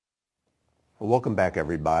Well, welcome back,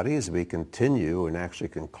 everybody, as we continue and actually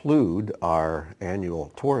conclude our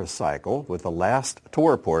annual Torah cycle with the last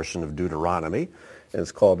Torah portion of Deuteronomy, and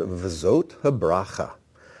it's called V'zot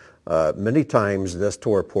HaBracha. Many times this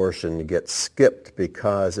Torah portion gets skipped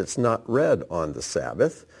because it's not read on the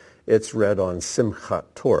Sabbath. It's read on Simchat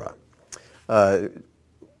Torah.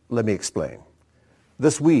 Let me explain.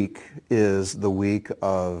 This week is the week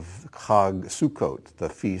of Chag Sukkot, the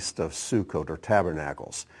Feast of Sukkot or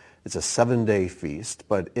Tabernacles. It's a 7-day feast,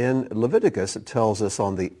 but in Leviticus it tells us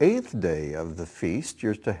on the 8th day of the feast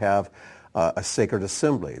you're to have a sacred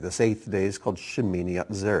assembly. This 8th day is called Shemini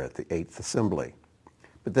Atzeret, the 8th assembly.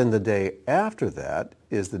 But then the day after that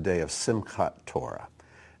is the day of Simchat Torah,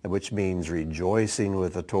 which means rejoicing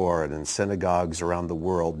with the Torah. And in synagogues around the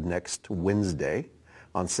world next Wednesday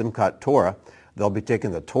on Simchat Torah, they'll be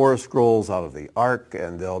taking the Torah scrolls out of the ark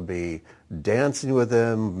and they'll be dancing with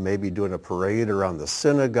them, maybe doing a parade around the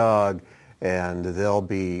synagogue, and they'll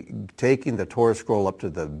be taking the Torah scroll up to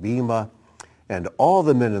the bima, and all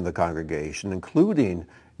the men in the congregation, including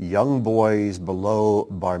young boys below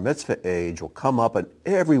bar mitzvah age, will come up and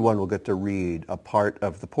everyone will get to read a part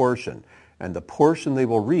of the portion. And the portion they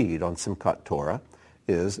will read on Simchat Torah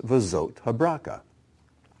is V'zot HaBracha.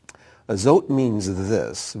 Zot means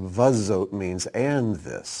this, Vazot means and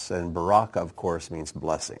this, and Baraka, of course, means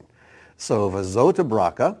blessing. So V'zot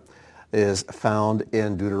HaBracha is found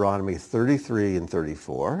in Deuteronomy 33 and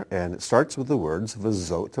 34, and it starts with the words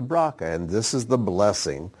V'zot HaBracha, and this is the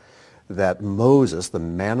blessing that Moses, the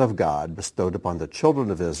man of God, bestowed upon the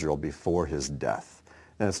children of Israel before his death.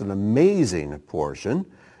 And it's an amazing portion,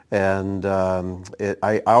 and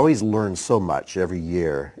I always learn so much every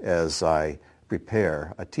year as I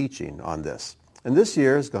prepare a teaching on this. And this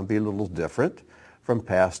year is going to be a little different from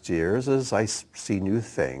past years as I see new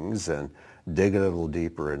things and dig a little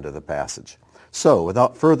deeper into the passage. So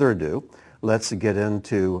without further ado, let's get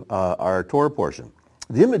into our Torah portion.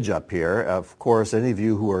 The image up here, of course, any of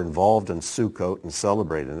you who are involved in Sukkot and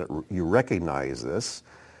celebrating it, you recognize this.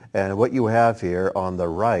 And what you have here on the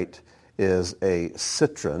right is a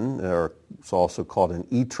citron, or it's also called an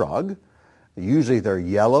etrog. Usually they're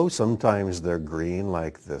yellow, sometimes they're green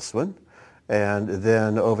like this one. And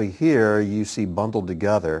then over here you see bundled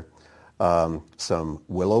together some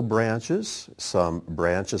willow branches, some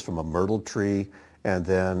branches from a myrtle tree, and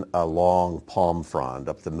then a long palm frond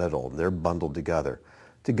up the middle. They're bundled together.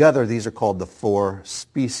 Together these are called the 4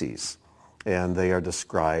 species, and they are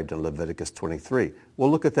described in Leviticus 23.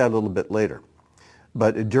 We'll look at that a little bit later.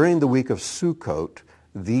 But during the week of Sukkot,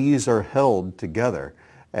 these are held together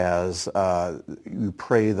as you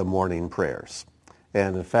pray the morning prayers.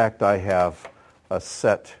 And in fact, I have a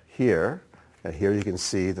set here. And here you can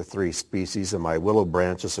see the 3 species, and my willow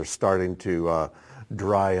branches are starting to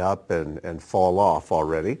dry up and fall off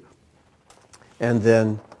already. And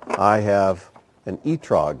then I have an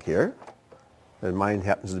etrog here, and mine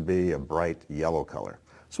happens to be a bright yellow color.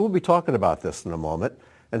 So we'll be talking about this in a moment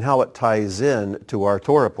and how it ties in to our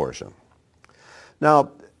Torah portion.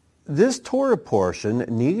 Now, this Torah portion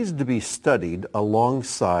needs to be studied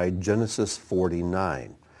alongside Genesis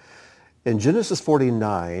 49. In Genesis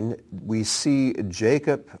 49, we see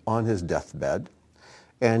Jacob on his deathbed.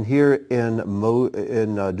 And here in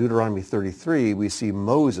Deuteronomy 33, we see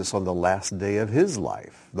Moses on the last day of his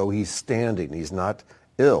life. Though he's standing, he's not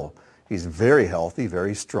ill. He's very healthy,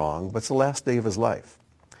 very strong, but it's the last day of his life.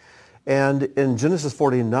 And in Genesis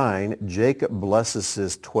 49, Jacob blesses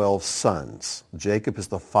his 12 sons. Jacob is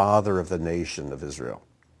the father of the nation of Israel.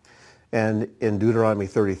 And in Deuteronomy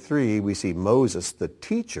 33, we see Moses, the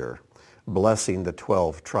teacher, blessing the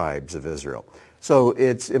 12 tribes of Israel. So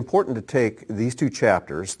it's important to take these 2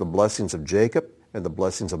 chapters, the blessings of Jacob and the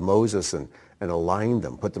blessings of Moses, and align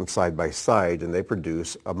them, put them side by side, and they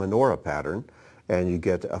produce a menorah pattern, and you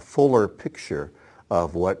get a fuller picture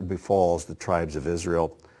of what befalls the tribes of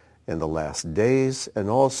Israel in the last days, and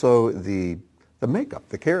also the makeup,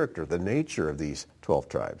 the character, the nature of these 12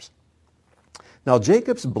 tribes. Now,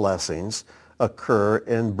 Jacob's blessings occur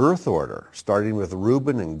in birth order, starting with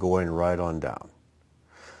Reuben and going right on down.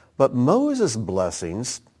 But Moses'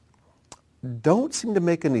 blessings don't seem to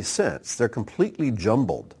make any sense. They're completely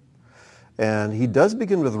jumbled. And he does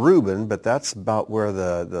begin with Reuben, but that's about where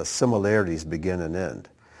the similarities begin and end.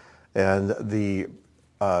 And the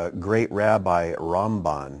great Rabbi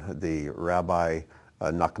Ramban, the Rabbi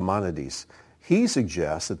Nachmanides, he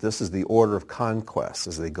suggests that this is the order of conquest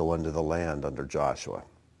as they go into the land under Joshua,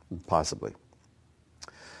 possibly.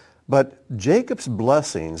 But Jacob's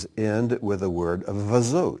blessings end with the word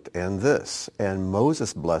vazot, and this, and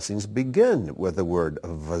Moses' blessings begin with the word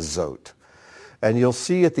vazot. And you'll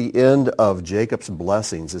see at the end of Jacob's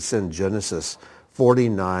blessings, it's in Genesis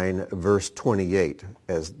 49, verse 28.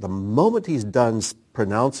 As the moment he's done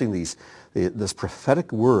pronouncing this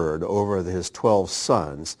prophetic word over his 12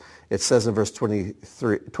 sons, it says in verse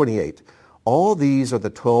 28, all these are the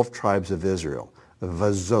 12 tribes of Israel,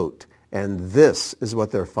 Vazot, and this is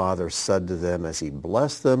what their father said to them as he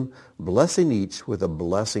blessed them, blessing each with a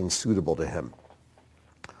blessing suitable to him.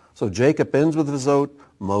 So Jacob ends with Vazot,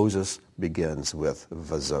 Moses begins with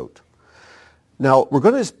Vazot. Now, we're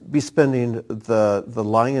going to be spending the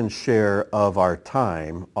lion's share of our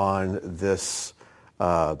time on this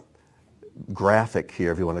graphic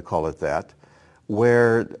here, if you want to call it that,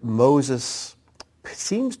 where Moses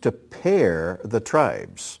seems to pair the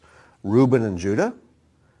tribes, Reuben and Judah,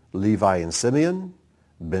 Levi and Simeon,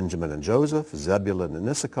 Benjamin and Joseph, Zebulun and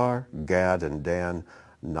Issachar, Gad and Dan,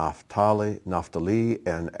 Naphtali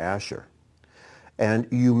and Asher. And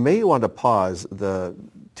you may want to pause the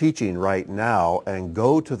teaching right now and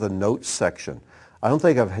go to the notes section. I don't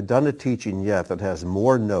think I've done a teaching yet that has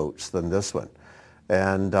more notes than this one.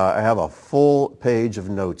 And I have a full page of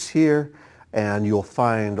notes here, and you'll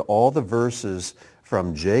find all the verses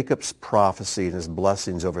from Jacob's prophecy and his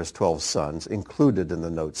blessings over his 12 sons included in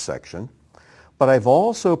the notes section. But I've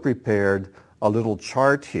also prepared a little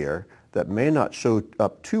chart here that may not show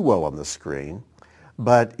up too well on the screen,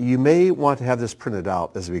 but you may want to have this printed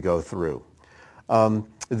out as we go through.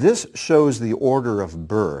 This shows the order of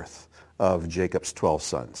birth of Jacob's 12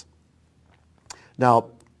 sons.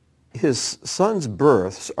 Now, his sons'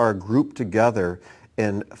 births are grouped together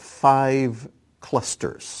in 5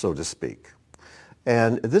 clusters, so to speak.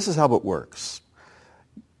 And this is how it works.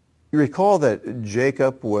 You recall that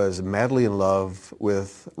Jacob was madly in love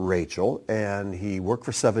with Rachel, and he worked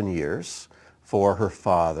for 7 years for her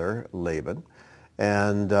father, Laban.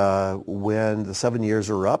 And when the 7 years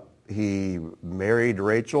were up, he married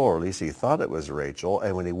Rachel, or at least he thought it was Rachel.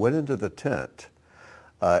 And when he went into the tent,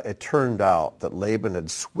 it turned out that Laban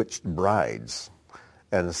had switched brides.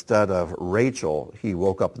 And instead of Rachel, he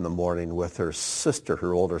woke up in the morning with her sister,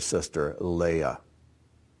 her older sister, Leah.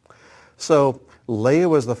 So Leah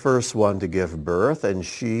was the first one to give birth, and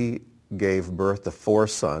she gave birth to 4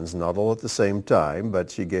 sons, not all at the same time,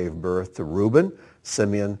 but she gave birth to Reuben,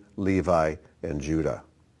 Simeon, Levi, and Judah.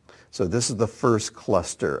 So this is the first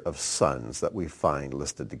cluster of sons that we find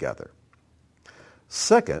listed together.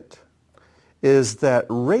 Second is that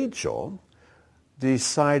Rachel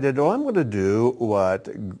decided, I'm going to do what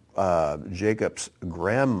Jacob's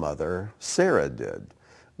grandmother Sarah did.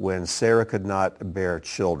 When Sarah could not bear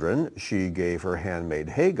children, she gave her handmaid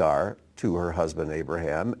Hagar to her husband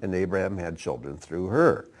Abraham, and Abraham had children through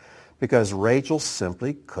her. Because Rachel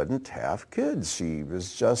simply couldn't have kids. She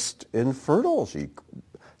was just infertile.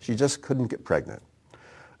 She just couldn't get pregnant.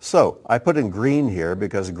 So I put in green here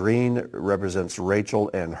because green represents Rachel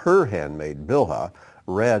and her handmaid Bilhah.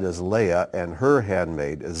 Red is Leah and her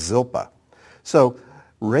handmaid Zilpah. So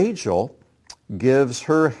Rachel gives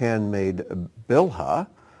her handmaid Bilhah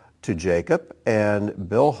to Jacob, and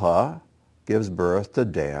Bilhah gives birth to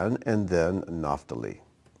Dan and then Naphtali.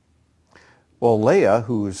 Well, Leah,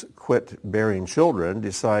 who's quit bearing children,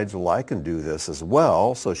 decides, well, I can do this as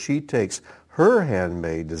well. So she takes her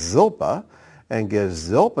handmaid Zilpah and gives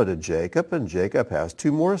Zilpah to Jacob, and Jacob has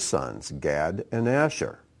 2 more sons, Gad and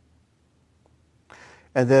Asher.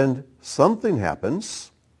 And then something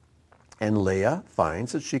happens, and Leah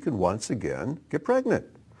finds that she can once again get pregnant.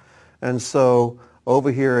 And so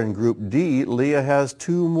over here in Group D, Leah has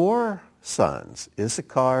 2 more sons,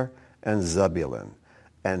 Issachar and Zebulun.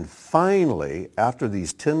 And finally, after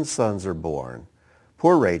these 10 sons are born,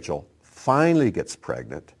 poor Rachel finally gets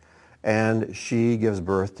pregnant, and she gives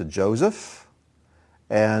birth to Joseph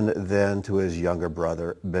and then to his younger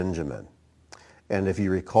brother, Benjamin. And if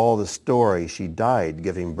you recall the story, she died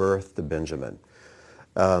giving birth to Benjamin.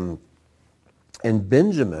 And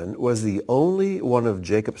Benjamin was the only one of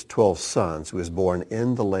Jacob's 12 sons who was born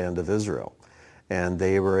in the land of Israel. And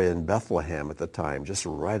they were in Bethlehem at the time, just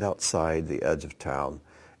right outside the edge of town.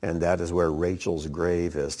 And that is where Rachel's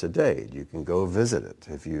grave is today. You can go visit it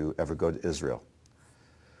if you ever go to Israel.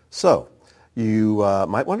 So you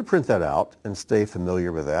might want to print that out and stay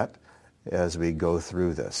familiar with that as we go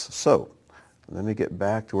through this. So let me get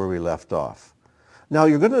back to where we left off. Now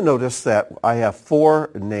you're going to notice that I have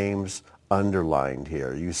 4 names underlined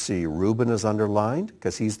here. You see Reuben is underlined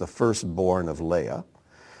because he's the firstborn of Leah.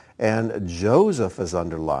 And Joseph is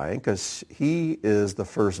underlined because he is the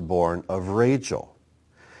firstborn of Rachel.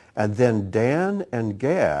 And then Dan and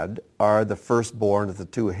Gad are the firstborn of the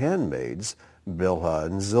 2 handmaids, Bilhah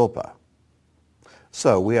and Zilpah.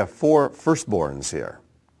 So we have 4 firstborns here.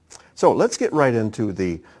 So let's get right into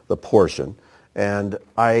the portion. And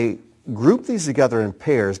I grouped these together in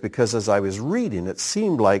pairs because as I was reading, it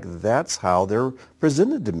seemed like that's how they're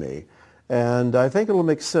presented to me. And I think it'll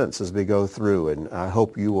make sense as we go through, and I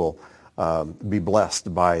hope you will be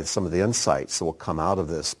blessed by some of the insights that will come out of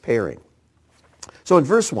this pairing. So in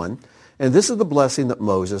verse 1, and this is the blessing that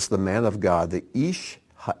Moses, the man of God, the Ish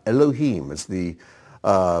HaElohim, is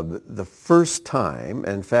the first time,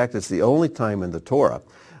 in fact, it's the only time in the Torah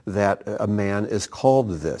that a man is called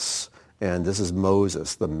this. And this is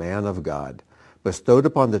Moses, the man of God, bestowed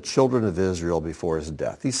upon the children of Israel before his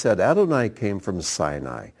death. He said, Adonai came from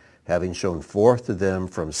Sinai, having shown forth to them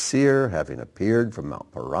from Seir, having appeared from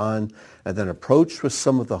Mount Paran, and then approached with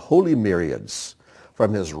some of the holy myriads.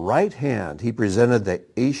 From his right hand he presented the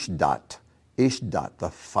Ishdat, the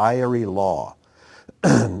fiery law.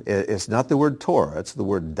 It's not the word Torah, it's the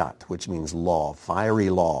word dat, which means law, fiery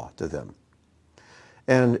law to them.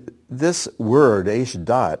 And this word,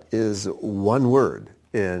 Ishdat, is one word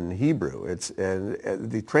in Hebrew.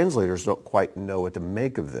 And the translators don't quite know what to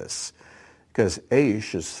make of this, because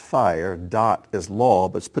Aish is fire, dot is law,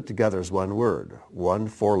 but it's put together as one word, one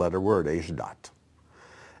four-letter word, Ishdat.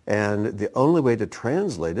 And the only way to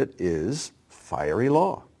translate it is fiery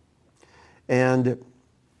law. And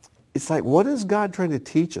it's like, what is God trying to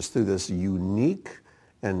teach us through this unique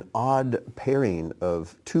and odd pairing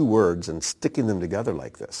of two words and sticking them together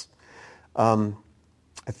like this? I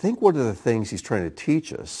think one of the things he's trying to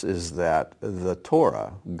teach us is that the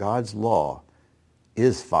Torah, God's law,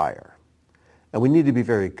 is fire. And we need to be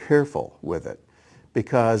very careful with it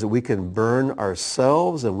because we can burn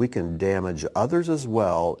ourselves and we can damage others as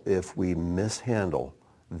well if we mishandle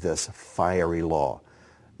this fiery law.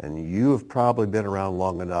 And you have probably been around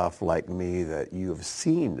long enough, like me, that you have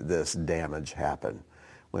seen this damage happen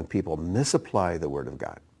when people misapply the Word of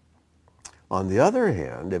God. On the other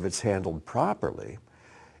hand, if it's handled properly,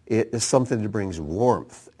 it is something that brings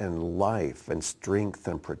warmth and life and strength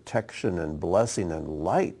and protection and blessing and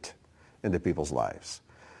light into people's lives.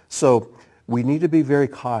 So we need to be very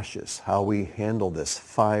cautious how we handle this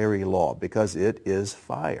fiery law because it is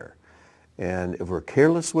fire. And if we're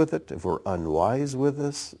careless with it, if we're unwise with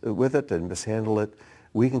it and mishandle it,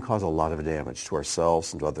 we can cause a lot of damage to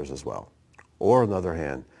ourselves and to others as well. Or on the other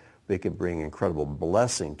hand, we can bring incredible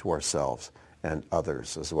blessing to ourselves and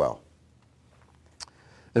others as well.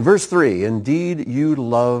 In verse 3, indeed you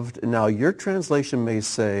loved, now your translation may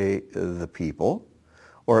say the people,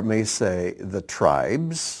 or it may say the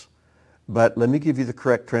tribes, but let me give you the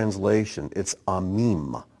correct translation. It's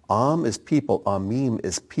amim. Am is people, amim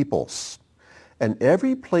is peoples. And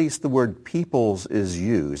every place the word peoples is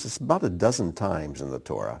used, it's about a dozen times in the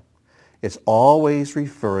Torah, it's always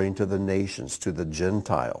referring to the nations, to the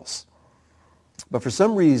Gentiles. But for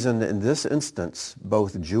some reason, in this instance,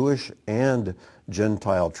 both Jewish and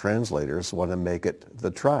Gentile translators want to make it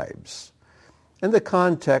the tribes. And the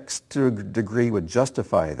context to a degree would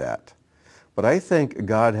justify that. But I think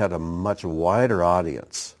God had a much wider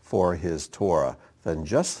audience for his Torah than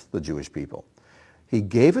just the Jewish people. He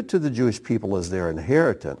gave it to the Jewish people as their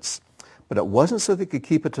inheritance, but it wasn't so they could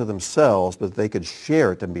keep it to themselves, but they could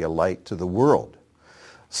share it and be a light to the world.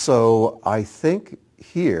 So I think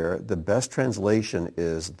here the best translation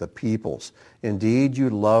is the peoples. Indeed, you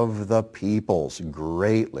love the peoples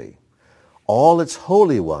greatly. All its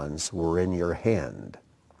holy ones were in your hand.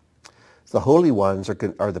 The holy ones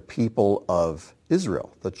are the people of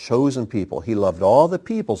Israel, the chosen people. He loved all the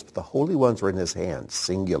peoples, but the holy ones were in his hand,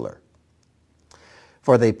 singular.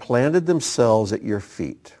 For they planted themselves at your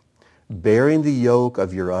feet, bearing the yoke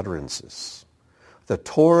of your utterances. The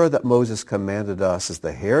Torah that Moses commanded us is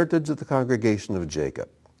the heritage of the congregation of Jacob.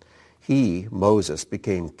 He, Moses,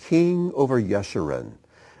 became king over Yeshurun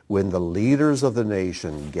when the leaders of the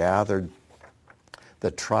nation gathered the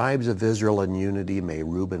tribes of Israel in unity. May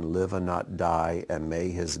Reuben live and not die, and may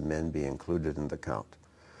his men be included in the count.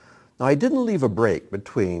 Now, I didn't leave a break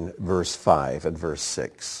between verse 5 and verse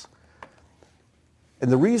 6.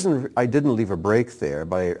 And the reason I didn't leave a break there,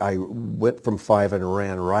 but I went from 5 and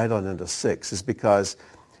ran right on into 6, is because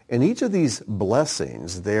in each of these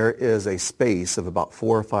blessings, there is a space of about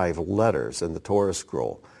 4 or 5 letters in the Torah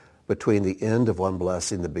scroll between the end of one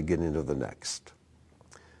blessing and the beginning of the next.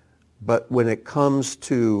 But when it comes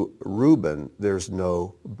to Reuben, there's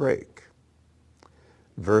no break.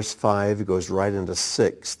 Verse 5 goes right into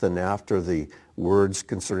 6, and after the words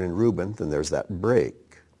concerning Reuben, then there's that break.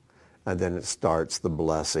 And then it starts the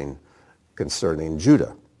blessing concerning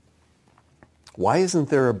Judah. Why isn't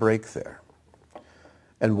there a break there?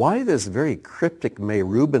 And why this very cryptic, may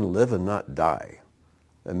Reuben live and not die,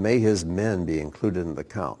 and may his men be included in the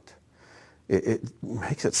count? it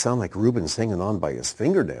makes it sound like Reuben's hanging on by his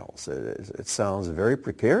fingernails. It sounds very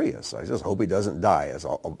precarious. I just hope he doesn't die, is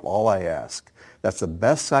all I ask. That's the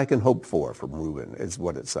best I can hope for from Reuben, is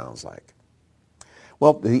what it sounds like.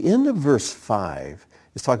 Well, the end of verse 5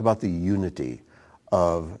 is talking about the unity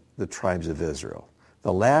of the tribes of Israel.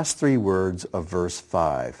 The last three words of verse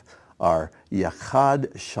 5 are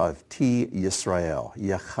Yachad Shavti Yisrael.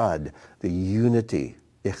 Yachad, the unity.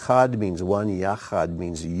 Echad means one, Yachad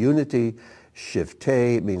means unity.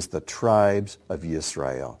 Shivtei means the tribes of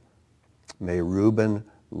Yisrael. May Reuben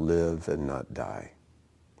live and not die.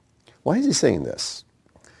 Why is he saying this?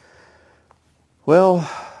 Well,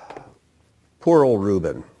 poor old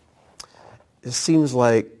Reuben. It seems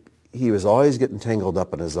like he was always getting tangled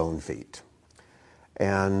up in his own feet.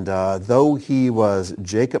 And though he was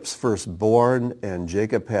Jacob's firstborn and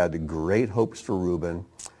Jacob had great hopes for Reuben,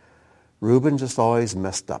 Reuben just always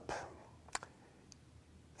messed up.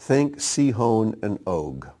 Think Sihon and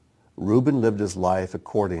Og. Reuben lived his life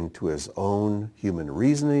according to his own human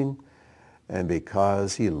reasoning and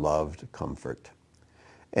because he loved comfort.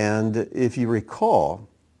 And if you recall,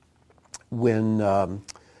 when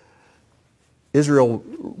Israel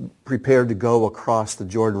prepared to go across the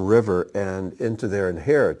Jordan River and into their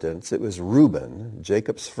inheritance, it was Reuben,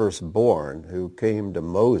 Jacob's firstborn, who came to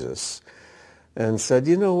Moses and said,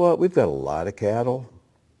 you know what, we've got a lot of cattle,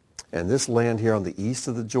 and this land here on the east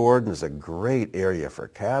of the Jordan is a great area for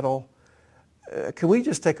cattle. Can we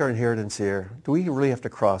just take our inheritance here? Do we really have to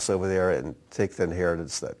cross over there and take the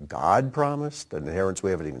inheritance that God promised, an inheritance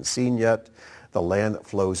we haven't even seen yet, the land that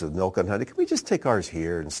flows with milk and honey? Can we just take ours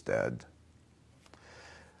here instead?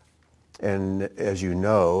 And as you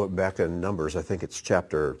know, back in Numbers, I think it's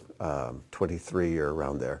chapter 23 or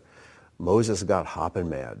around there, Moses got hopping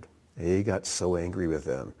mad. He got so angry with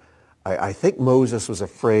them. I think Moses was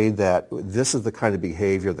afraid that this is the kind of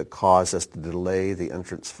behavior that caused us to delay the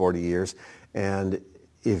entrance 40 years. And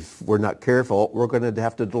if we're not careful, we're going to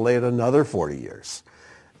have to delay it another 40 years.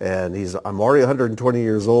 And I'm already 120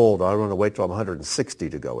 years old. I don't want to wait till I'm 160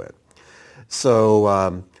 to go in.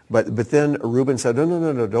 So, but then Reuben said,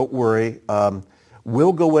 no, don't worry.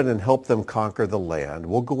 We'll go in and help them conquer the land.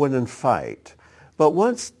 We'll go in and fight. But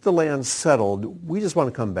once the land's settled, we just want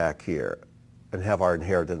to come back here and have our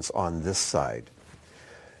inheritance on this side.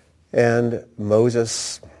 And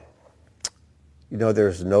Moses,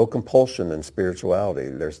 there's no compulsion in spirituality.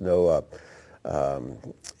 There's no,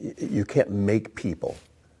 you can't make people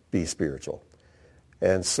be spiritual.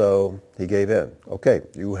 And so he gave in. Okay,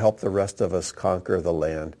 you help the rest of us conquer the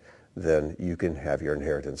land, then you can have your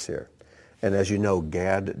inheritance here. And as you know,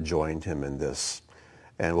 Gad joined him in this,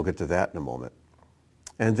 and we'll get to that in a moment.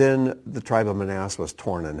 And then the tribe of Manasseh was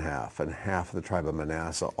torn in half, and half of the tribe of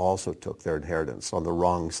Manasseh also took their inheritance on the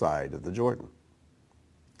wrong side of the Jordan.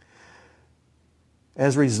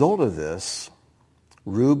 As a result of this,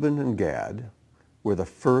 Reuben and Gad were the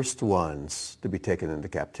first ones to be taken into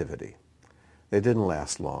captivity. They didn't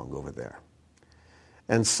last long over there.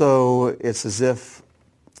 And so it's as if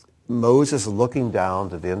Moses is looking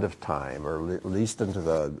down to the end of time, or at least into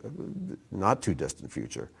the not too distant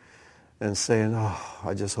future, and saying,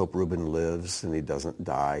 I just hope Reuben lives and he doesn't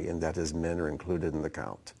die and that his men are included in the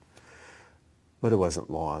count. But it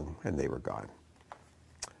wasn't long, and they were gone.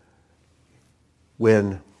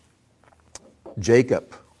 When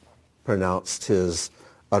Jacob pronounced his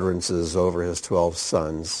utterances over his 12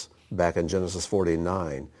 sons back in Genesis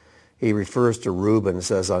 49, he refers to Reuben and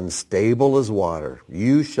says, unstable as water,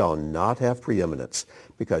 you shall not have preeminence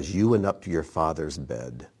because you went up to your father's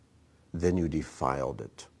bed. Then you defiled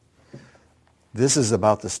it. This is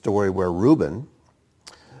about the story where Reuben,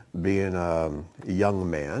 being a young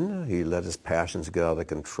man, he let his passions get out of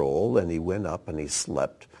control, and he went up and he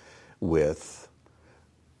slept with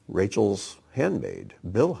Rachel's handmaid,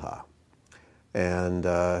 Bilhah, and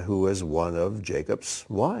who was one of Jacob's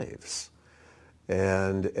wives.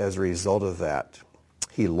 And as a result of that,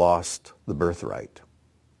 he lost the birthright.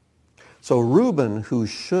 So Reuben, who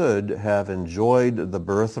should have enjoyed the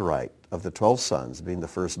birthright of the 12 sons, being the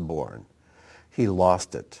firstborn, he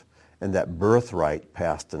lost it. And that birthright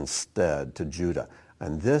passed instead to Judah.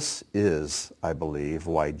 And this is, I believe,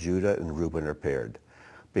 why Judah and Reuben are paired.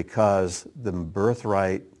 Because the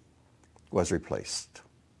birthright was replaced.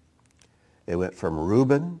 It went from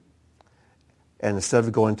Reuben, and instead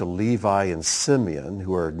of going to Levi and Simeon,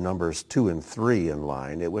 who are numbers 2 and 3 in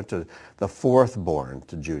line, it went to the fourth born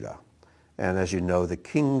to Judah. And as you know, the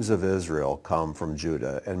kings of Israel come from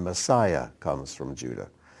Judah, and Messiah comes from Judah.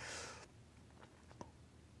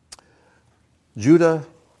 Judah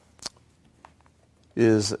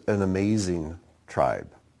is an amazing tribe.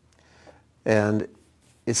 And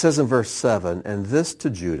It says in verse 7, and this to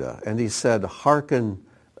Judah, and he said, hearken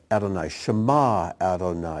Adonai, Shema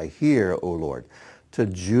Adonai, hear, O Lord, to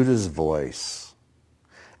Judah's voice,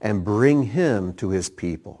 and bring him to his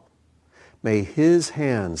people. May his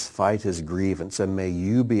hands fight his grievance, and may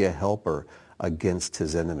you be a helper against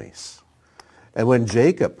his enemies. And when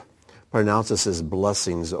Jacob pronounces his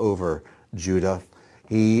blessings over Judah,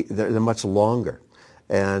 they're much longer.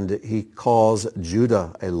 And he calls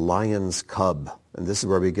Judah a lion's cub. And this is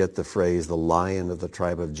where we get the phrase, the lion of the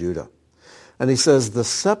tribe of Judah. And he says, the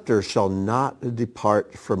scepter shall not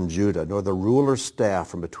depart from Judah, nor the ruler's staff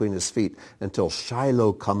from between his feet, until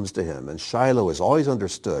Shiloh comes to him. And Shiloh is always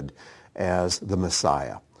understood as the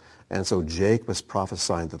Messiah. And so Jacob is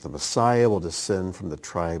prophesying that the Messiah will descend from the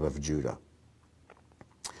tribe of Judah.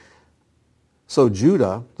 So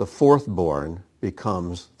Judah, the fourth-born,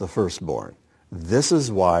 becomes the firstborn. This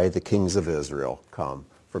is why the kings of Israel come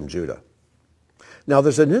from Judah. Now,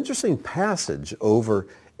 there's an interesting passage over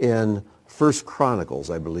in 1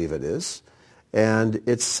 Chronicles, I believe it is, and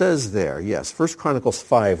it says there, yes, 1 Chronicles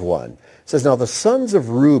 5:1. It says, now the sons of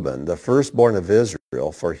Reuben, the firstborn of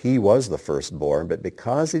Israel, for he was the firstborn, but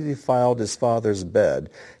because he defiled his father's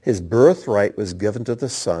bed, his birthright was given to the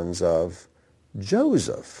sons of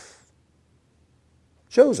Joseph.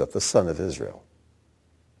 Joseph, the son of Israel.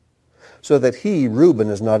 So that he, Reuben,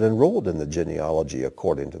 is not enrolled in the genealogy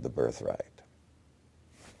according to the birthright.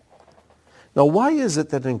 Now, why is it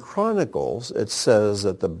that in Chronicles it says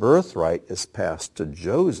that the birthright is passed to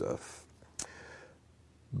Joseph,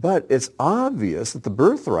 but it's obvious that the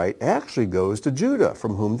birthright actually goes to Judah,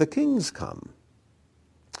 from whom the kings come?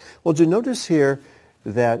 Well, do you notice here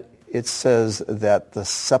that it says that the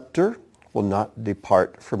scepter will not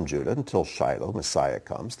depart from Judah until Shiloh, Messiah,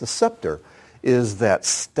 comes? The scepter is that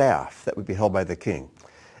staff that would be held by the king.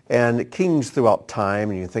 And kings throughout time,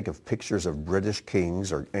 and you think of pictures of British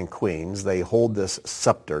kings and queens, they hold this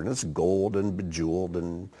scepter, and it's gold and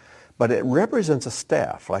bejeweled, but it represents a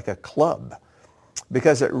staff, like a club,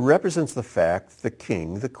 because it represents the fact the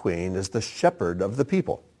king, the queen, is the shepherd of the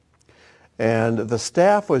people. And the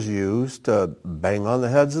staff was used to bang on the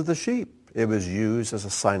heads of the sheep. It was used as a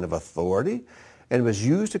sign of authority, and it was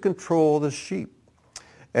used to control the sheep.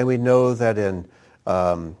 And we know that in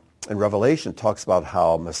Revelation, it talks about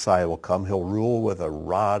how Messiah will come. He'll rule with a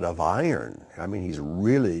rod of iron. I mean, he's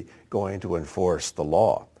really going to enforce the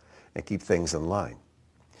law and keep things in line.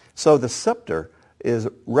 So the scepter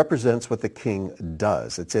represents what the king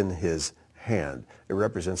does. It's in his hand. It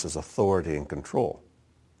represents his authority and control.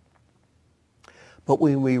 But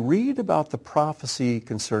when we read about the prophecy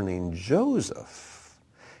concerning Joseph,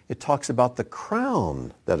 it talks about the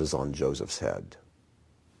crown that is on Joseph's head.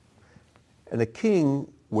 And a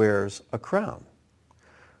king wears a crown.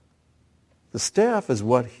 The staff is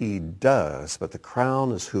what he does, but the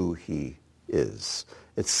crown is who he is.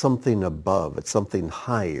 It's something above. It's something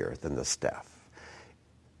higher than the staff.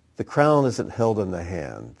 The crown isn't held in the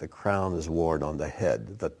hand. The crown is worn on the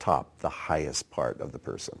head, the top, the highest part of the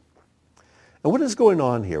person. And what is going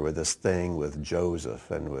on here with this thing with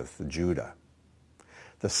Joseph and with Judah?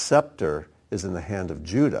 The scepter is in the hand of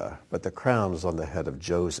Judah, but the crown is on the head of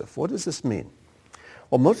Joseph. What does this mean?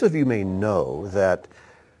 Well, most of you may know that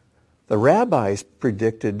the rabbis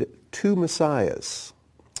predicted two messiahs,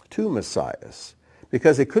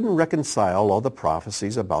 because they couldn't reconcile all the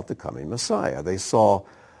prophecies about the coming Messiah. They saw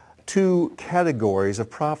two categories of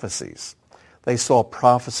prophecies. They saw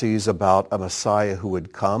prophecies about a Messiah who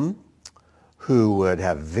would come, who would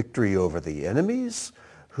have victory over the enemies,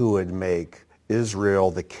 who would make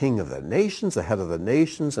Israel the king of the nations, the head of the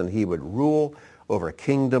nations, and he would rule over a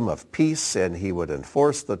kingdom of peace, and he would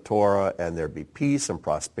enforce the Torah, and there'd be peace and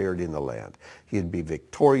prosperity in the land. He'd be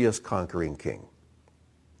victorious, conquering king.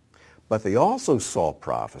 But they also saw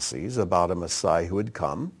prophecies about a Messiah who would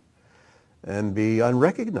come and be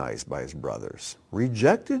unrecognized by his brothers,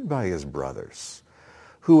 rejected by his brothers,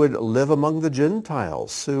 who would live among the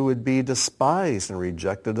Gentiles, who would be despised and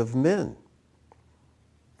rejected of men.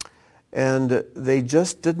 And they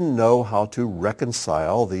just didn't know how to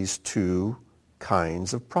reconcile these two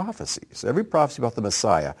kinds of prophecies. Every prophecy about the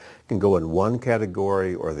Messiah can go in one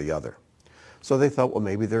category or the other. So they thought, well,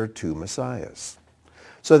 maybe there are two Messiahs.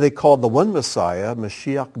 So they called the one Messiah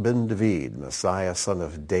Mashiach ben David, Messiah, son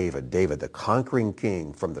of David, David, the conquering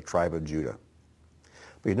king from the tribe of Judah.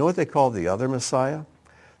 But you know what they called the other Messiah?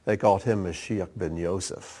 They called him Mashiach ben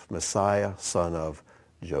Yosef, Messiah, son of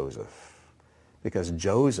Joseph. Because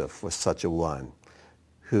Joseph was such a one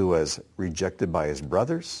who was rejected by his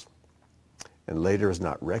brothers and later is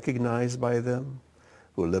not recognized by them,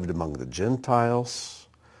 who lived among the Gentiles,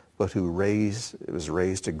 but who was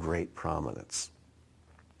raised to great prominence.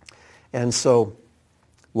 And so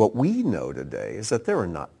what we know today is that there are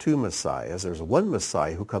not two Messiahs. There's one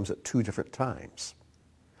Messiah who comes at two different times.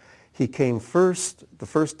 He came the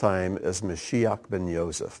first time as Mashiach ben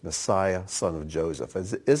Yosef, Messiah, son of Joseph.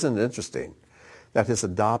 Isn't it interesting that his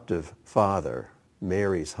adoptive father,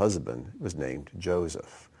 Mary's husband, was named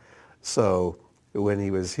Joseph? So when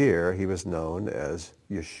he was here, he was known as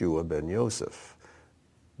Yeshua ben Yosef,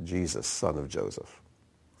 Jesus, son of Joseph.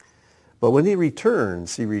 But when he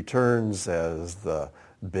returns as the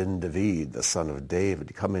Ben David, the son of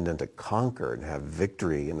David, coming in to conquer and have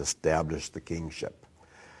victory and establish the kingship.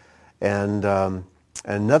 And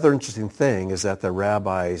another interesting thing is that the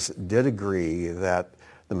rabbis did agree that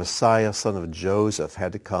the Messiah, son of Joseph,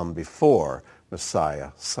 had to come before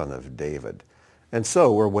Messiah, son of David. And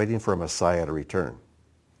so we're waiting for a Messiah to return.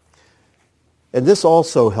 And this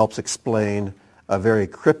also helps explain a very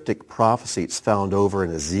cryptic prophecy. It's found over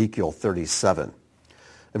in Ezekiel 37.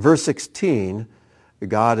 In verse 16,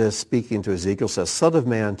 God is speaking to Ezekiel, says, "Son of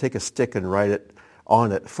man, take a stick and write it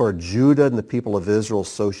on it for Judah and the people of Israel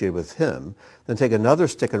associated with him. Then take another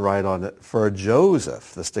stick and write on it for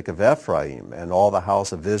Joseph, the stick of Ephraim, and all the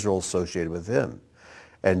house of Israel associated with him.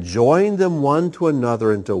 And join them one to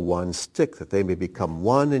another into one stick, that they may become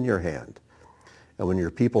one in your hand. And when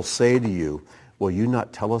your people say to you, will you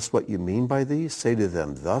not tell us what you mean by these? Say to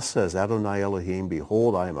them, thus says Adonai Elohim,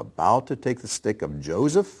 behold, I am about to take the stick of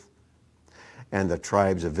Joseph and the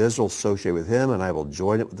tribes of Israel associated with him, and I will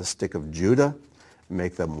join it with the stick of Judah and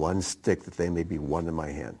make them one stick, that they may be one in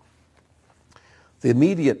my hand." The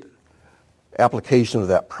immediate application of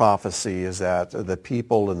that prophecy is that the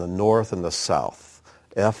people in the north and the south,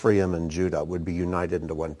 Ephraim and Judah, would be united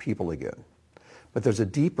into one people again. But there's a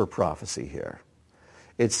deeper prophecy here.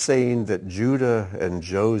 It's saying that Judah and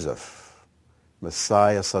Joseph,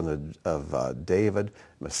 Messiah, son of David,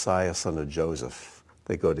 Messiah, son of Joseph,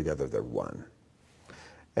 they go together, they're one.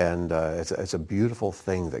 And it's a beautiful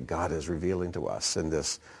thing that God is revealing to us in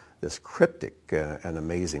this cryptic and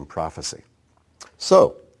amazing prophecy.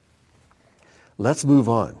 So, let's move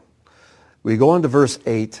on. We go on to verse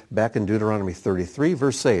 8, back in Deuteronomy 33,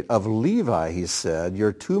 verse 8. Of Levi, he said,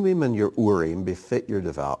 your Tumim and your Urim befit your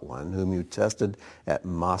devout one, whom you tested at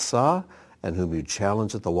Massah, and whom you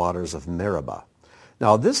challenged at the waters of Meribah.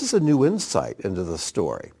 Now, this is a new insight into the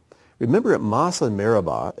story. Remember, at Massah and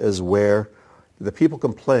Meribah is where the people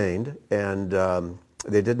complained, and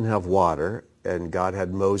they didn't have water, and God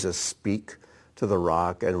had Moses speak to the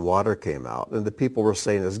rock, and water came out. And the people were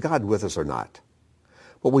saying, is God with us or not?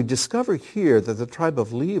 But we discover here that the tribe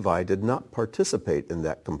of Levi did not participate in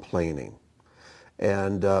that complaining.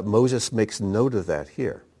 And Moses makes note of that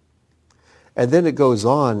here. And then it goes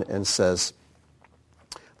on and says,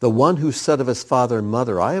 the one who said of his father and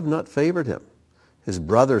mother, I have not favored him. His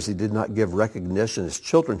brothers he did not give recognition. His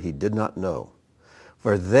children he did not know.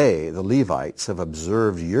 For they, the Levites, have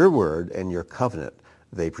observed your word, and your covenant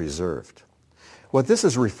they preserved. What this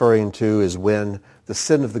is referring to is when the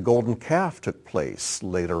sin of the golden calf took place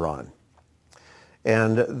later on.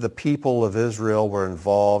 And the people of Israel were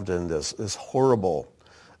involved in this horrible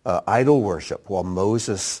idol worship while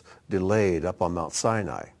Moses delayed up on Mount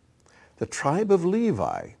Sinai. The tribe of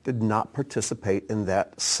Levi did not participate in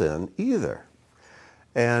that sin either.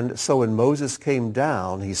 And so when Moses came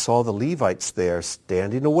down, he saw the Levites there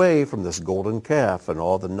standing away from this golden calf and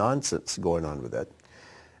all the nonsense going on with it.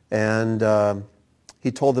 And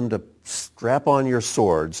he told them to strap on your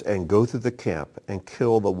swords and go through the camp and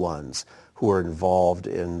kill the ones who are involved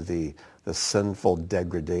in the sinful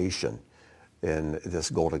degradation in this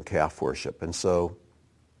golden calf worship. And so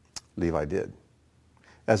Levi did.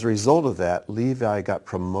 As a result of that, Levi got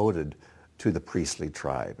promoted to the priestly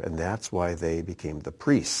tribe, and that's why they became the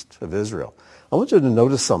priest of Israel. I want you to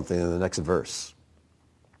notice something in the next verse.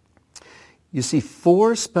 You see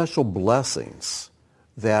 4 special blessings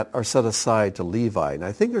that are set aside to Levi, and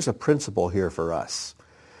I think there's a principle here for us.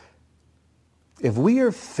 If we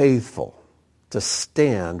are faithful to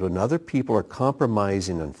stand when other people are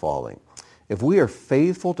compromising and falling, if we are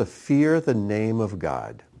faithful to fear the name of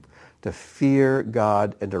God, to fear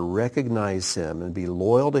God and to recognize him and be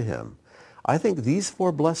loyal to him, I think these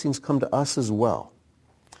 4 blessings come to us as well.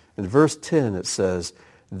 In verse 10 it says,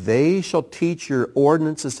 they shall teach your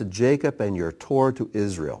ordinances to Jacob and your Torah to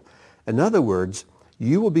Israel. In other words,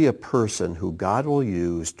 you will be a person who God will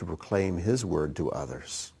use to proclaim his word to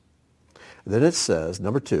others. Then it says,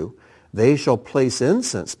 number 2, they shall place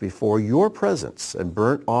incense before your presence and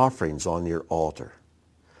burnt offerings on your altar.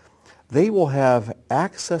 They will have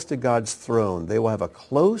access to God's throne. They will have a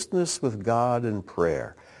closeness with God in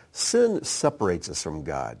prayer. Sin separates us from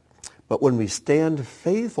God. But when we stand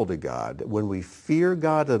faithful to God, when we fear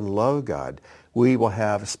God and love God, we will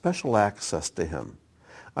have special access to him.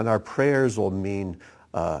 And our prayers will mean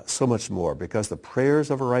so much more, because the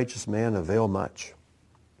prayers of a righteous man avail much.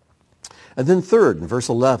 And then third, in verse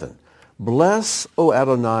 11, bless, O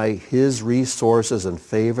Adonai, his resources, and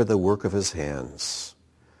favor the work of his hands.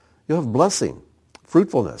 You'll have blessing,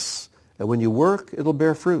 fruitfulness, and when you work, it'll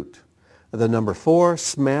bear fruit. And then number 4,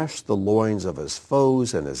 smash the loins of his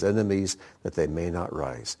foes and his enemies, that they may not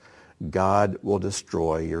rise. God will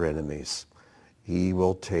destroy your enemies. He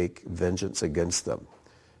will take vengeance against them,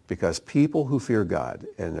 because people who fear God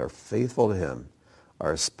and are faithful to him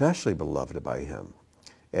are especially beloved by him,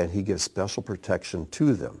 and he gives special protection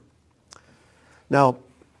to them. Now,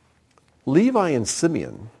 Levi and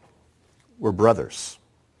Simeon were brothers,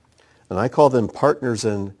 and I call them partners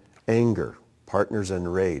in anger, partners in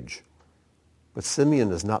rage. But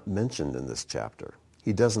Simeon is not mentioned in this chapter.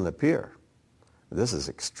 He doesn't appear. This is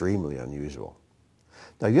extremely unusual.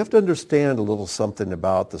 Now, you have to understand a little something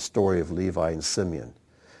about the story of Levi and Simeon.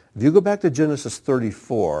 If you go back to Genesis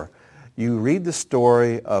 34, you read the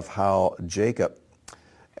story of how Jacob,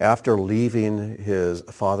 after leaving his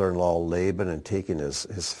father-in-law Laban and taking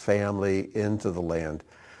his family into the land,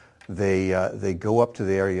 they go up to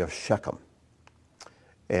the area of Shechem.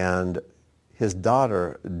 And his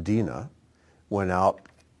daughter, Dinah, went out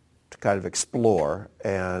to kind of explore,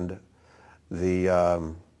 and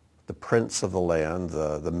the prince of the land,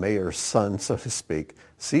 the mayor's son, so to speak,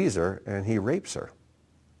 sees her, and he rapes her.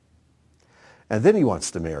 And then he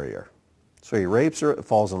wants to marry her. So he rapes her,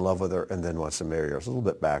 falls in love with her, and then wants to marry her. It's a little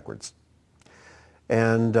bit backwards.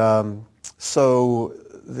 And so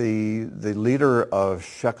the leader of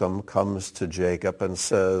Shechem comes to Jacob and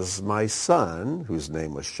says, my son, whose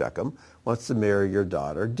name was Shechem, wants to marry your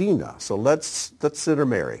daughter, Dinah. So let's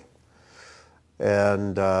intermarry.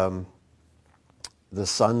 And the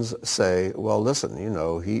sons say, well, listen,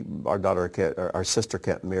 our sister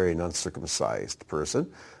can't marry an uncircumcised person.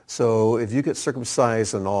 So if you get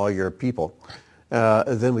circumcised and all your people,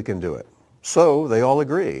 then we can do it. So they all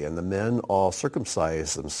agree, and the men all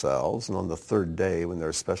circumcise themselves. And on the third day, when they're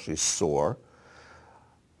especially sore,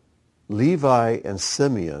 Levi and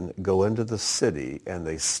Simeon go into the city and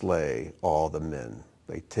they slay all the men.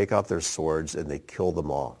 They take out their swords and they kill them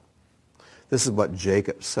all. This is what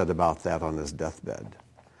Jacob said about that on his deathbed.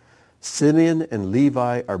 Simeon and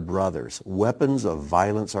Levi are brothers. Weapons of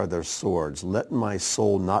violence are their swords. Let my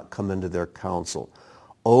soul not come into their counsel.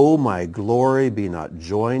 O my glory, be not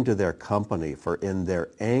joined to their company, for in their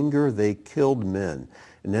anger they killed men,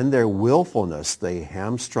 and in their willfulness they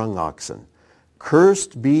hamstrung oxen.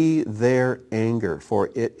 Cursed be their anger,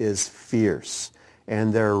 for it is fierce,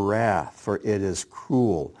 and their wrath, for it is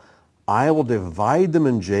cruel. I will divide them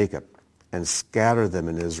in Jacob and scatter them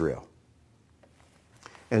in Israel.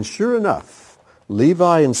 And sure enough,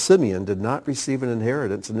 Levi and Simeon did not receive an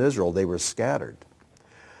inheritance in Israel. They were scattered.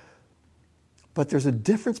 But there's a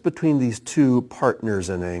difference between these two partners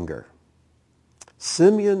in anger.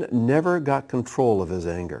 Simeon never got control of his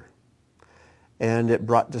anger, and it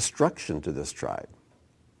brought destruction to this tribe.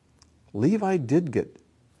 Levi did get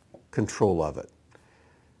control of it,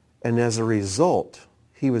 and as a result,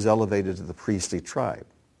 he was elevated to the priestly tribe.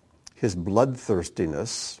 His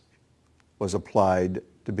bloodthirstiness was applied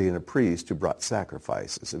to being a priest who brought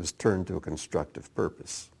sacrifices. It was turned to a constructive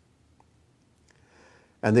purpose.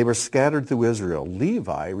 And they were scattered through Israel.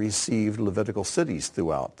 Levi received Levitical cities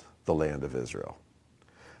throughout the land of Israel.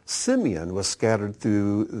 Simeon was scattered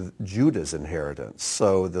through Judah's inheritance.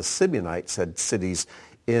 So the Simeonites had cities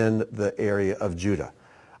in the area of Judah.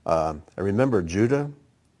 I remember Judah,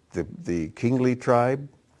 the kingly tribe,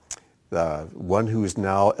 the one who is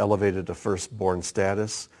now elevated to firstborn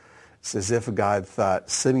status. It's as if God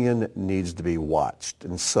thought Simeon needs to be watched.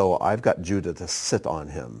 And so I've got Judah to sit on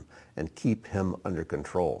him and keep him under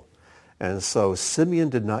control. And so Simeon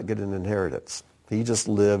did not get an inheritance. He just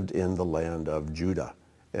lived in the land of Judah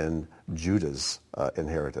and Judah's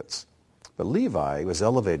inheritance. But Levi was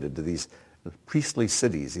elevated to these priestly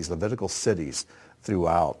cities, these Levitical cities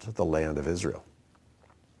throughout the land of Israel.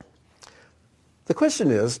 The question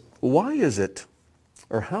is, why is it,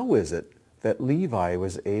 or how is it, that Levi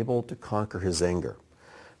was able to conquer his anger?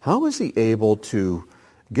 How was he able to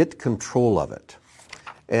get control of it?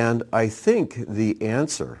 And I think the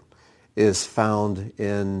answer is found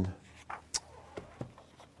in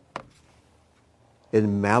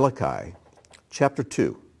Malachi chapter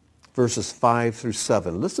 2, verses 5 through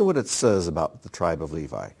 7. Listen to what it says about the tribe of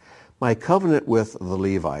Levi. My covenant with the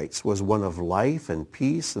Levites was one of life and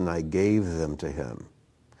peace, and I gave them to him.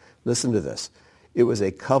 Listen to this. It was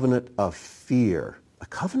a covenant of fear A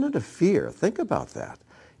covenant of fear. Think about that.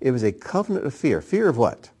 It was a covenant of fear. Fear of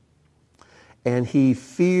what? And he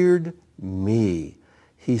feared me.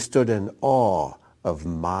 He stood in awe of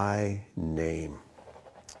my name.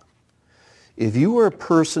 If you are a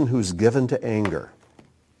person who's given to anger,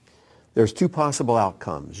 there's two possible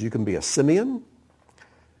outcomes. You can be a Simeon.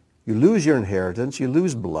 You lose your inheritance. You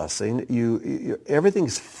lose blessing.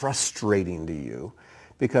 Everything's frustrating to you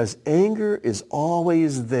because anger is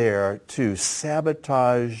always there to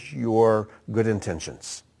sabotage your good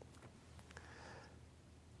intentions.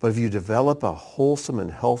 But if you develop a wholesome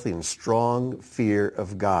and healthy and strong fear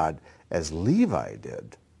of God, as Levi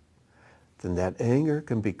did, then that anger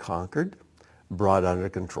can be conquered, brought under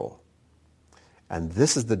control. And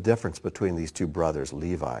this is the difference between these two brothers,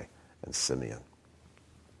 Levi and Simeon.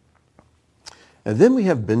 And then we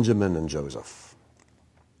have Benjamin and Joseph.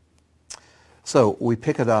 So we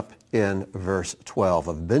pick it up in verse 12.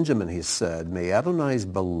 Of Benjamin he said, may Adonai's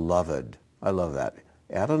beloved, I love that,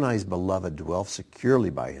 Adonai's beloved dwell securely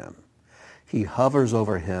by him. He hovers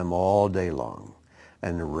over him all day long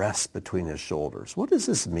and rests between his shoulders. What does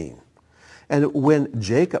this mean? And when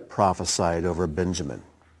Jacob prophesied over Benjamin,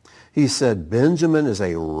 he said, Benjamin is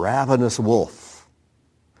a ravenous wolf.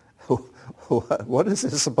 What is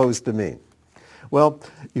this supposed to mean? Well,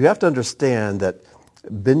 you have to understand that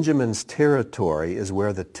Benjamin's territory is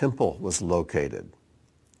where the temple was located.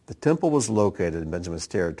 The temple was located in Benjamin's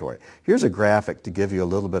territory. Here's a graphic to give you a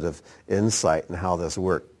little bit of insight in how this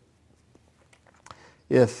worked.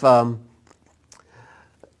 If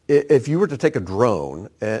you were to take a drone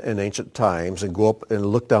in ancient times and go up and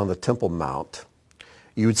look down the Temple Mount,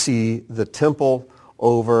 you would see the temple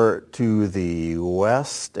over to the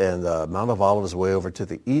west and the Mount of Olives way over to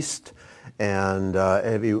the east. And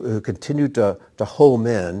if you continue to home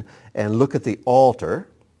in and look at the altar,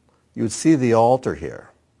 you would see the altar here.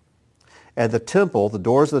 And the temple, the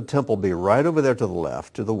doors of the temple be right over there to the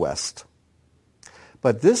left, to the west.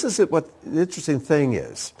 But this is what the interesting thing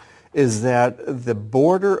is that the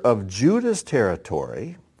border of Judah's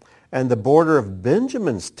territory and the border of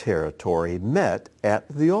Benjamin's territory met at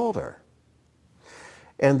the altar.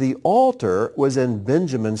 And the altar was in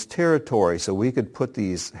Benjamin's territory, so we could put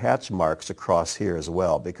these hatch marks across here as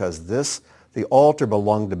well, because the altar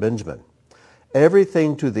belonged to Benjamin.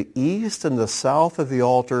 Everything to the east and the south of the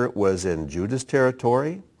altar was in Judah's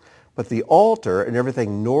territory, but the altar and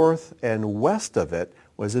everything north and west of it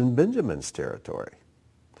was in Benjamin's territory,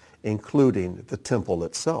 including the temple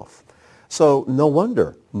itself. So no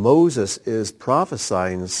wonder Moses is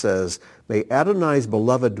prophesying and says, may Adonai's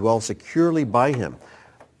beloved dwell securely by him.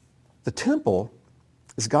 The temple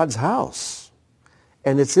is God's house,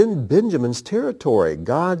 and it's in Benjamin's territory.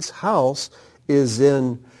 God's house is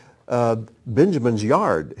in Benjamin's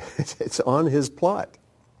yard. It's on his plot.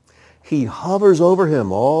 He hovers over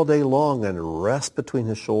him all day long and rests between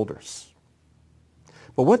his shoulders.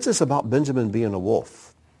 But what's this about Benjamin being a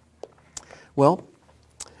wolf? Well,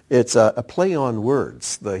 it's a play on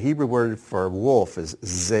words. The Hebrew word for wolf is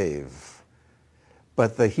zev,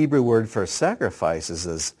 but the Hebrew word for sacrifices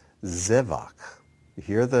is zevach. You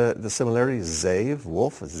hear the similarity? Zev,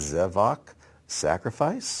 wolf, zevach,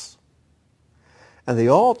 sacrifice. And the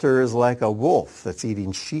altar is like a wolf that's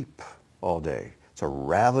eating sheep all day. It's a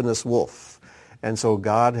ravenous wolf. And so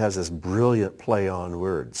God has this brilliant play on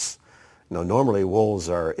words. You know, normally wolves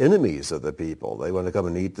are enemies of the people. They want to come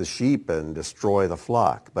and eat the sheep and destroy the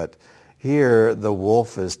flock. But here the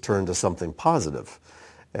wolf is turned to something positive.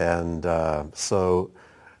 And so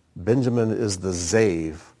Benjamin is the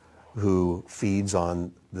zev who feeds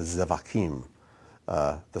on the zevachim,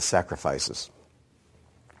 the sacrifices.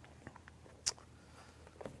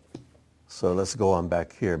 So let's go on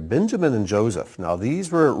back here. Benjamin and Joseph. Now, these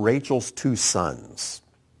were Rachel's two sons.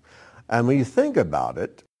 And when you think about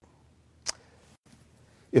it,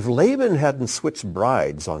 if Laban hadn't switched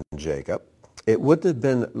brides on Jacob, it wouldn't have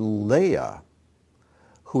been Leah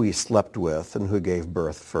who he slept with and who gave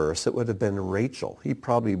birth first. It would have been Rachel. He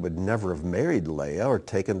probably would never have married Leah or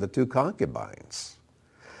taken the two concubines.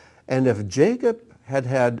 And if Jacob had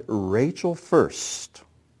had Rachel first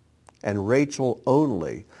and Rachel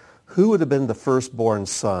only, who would have been the firstborn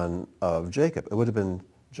son of Jacob? It would have been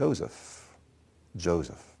Joseph.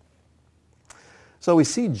 Joseph. So we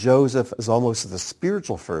see Joseph as almost the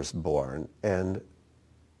spiritual firstborn and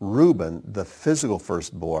Reuben the physical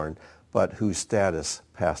firstborn, but whose status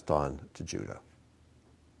passed on to Judah.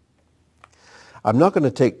 I'm not going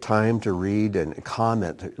to take time to read and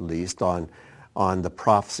comment, at least, on the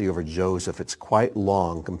prophecy over Joseph. It's quite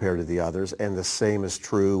long compared to the others, and the same is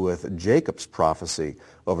true with Jacob's prophecy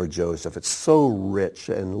over Joseph. It's so rich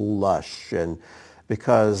and lush, and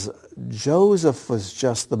because Joseph was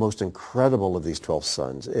just the most incredible of these 12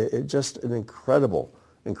 sons. Just an incredible,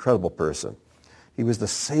 incredible person. He was the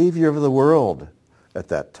savior of the world at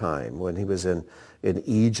that time when he was in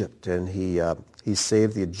Egypt, and he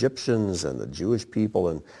saved the Egyptians and the Jewish people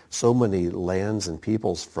and so many lands and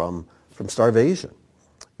peoples from starvation.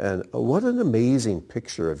 And what an amazing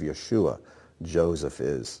picture of Yeshua Joseph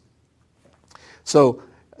is. So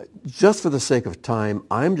just for the sake of time,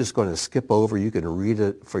 I'm just going to skip over. You can read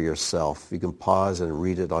it for yourself. You can pause and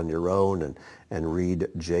read it on your own and read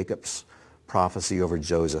Jacob's prophecy over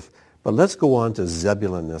Joseph. But let's go on to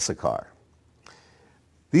Zebulun and Issachar.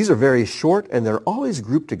 These are very short, and they're always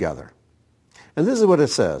grouped together. And this is what it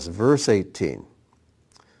says, verse 18.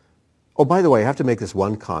 Oh, by the way, I have to make this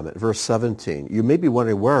one comment. Verse 17. You may be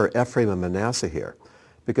wondering, where are Ephraim and Manasseh here?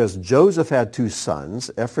 Because Joseph had two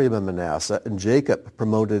sons, Ephraim and Manasseh, and Jacob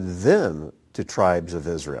promoted them to tribes of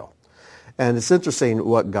Israel. And it's interesting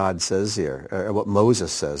what God says here, or what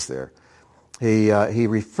Moses says there. He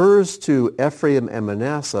refers to Ephraim and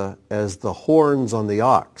Manasseh as the horns on the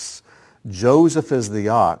ox. Joseph is the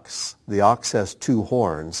ox. The ox has two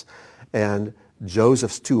horns, and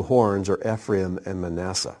Joseph's two horns are Ephraim and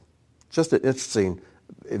Manasseh. Just an interesting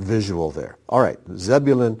visual there. All right,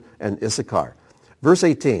 Zebulun and Issachar. Verse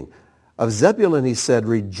 18, of Zebulun he said,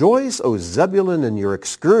 rejoice, O Zebulun, in your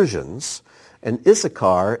excursions, and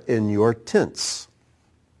Issachar in your tents.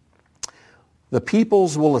 The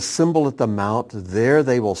peoples will assemble at the mount. There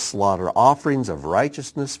they will slaughter offerings of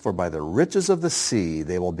righteousness, for by the riches of the sea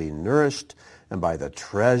they will be nourished, and by the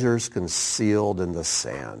treasures concealed in the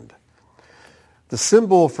sand. The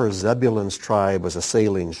symbol for Zebulun's tribe was a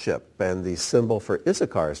sailing ship, and the symbol for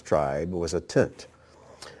Issachar's tribe was a tent.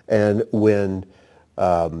 And when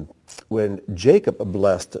Jacob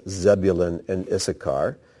blessed Zebulun and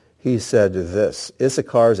Issachar, he said this,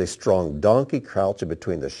 Issachar is a strong donkey crouching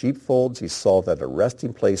between the sheepfolds. He saw that a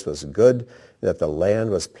resting place was good and that the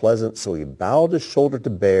land was pleasant, so he bowed his shoulder to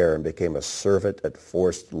bear and became a servant at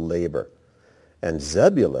forced labor. And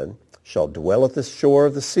Zebulun shall dwell at the shore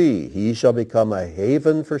of the sea. He shall become a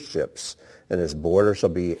haven for ships, and his border shall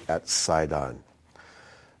be at Sidon.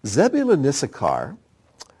 Zebulun and Issachar,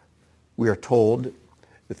 we are told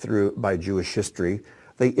by Jewish history,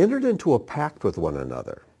 they entered into a pact with one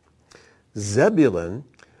another. Zebulun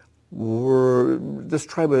they were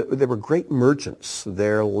great merchants.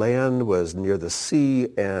 Their land was near the sea,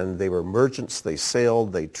 and they were merchants. They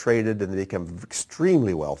sailed, they traded, and they became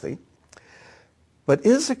extremely wealthy. But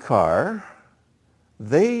Issachar,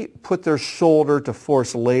 they put their shoulder to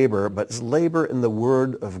forced labor, but it's labor in the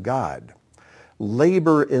Word of God.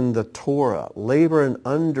 Labor in the Torah. Labor in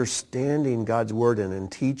understanding God's Word and in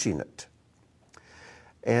teaching it.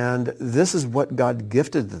 And this is what God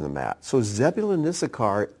gifted them at. So Zebulun and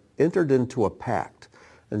Issachar entered into a pact.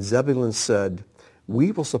 And Zebulun said,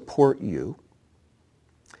 we will support you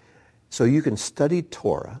so you can study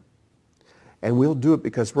Torah. And we'll do it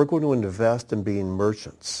because we're going to invest in being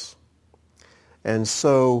merchants. And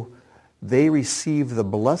so they receive the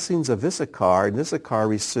blessings of Issachar, and Issachar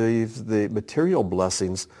receives the material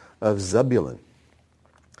blessings of Zebulun.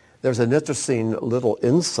 There's an interesting little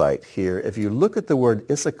insight here. If you look at the word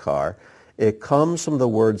Issachar, it comes from the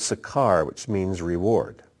word sakar, which means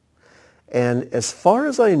reward. And as far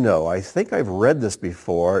as I know, I think I've read this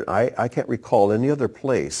before, I can't recall any other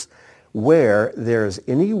place where there's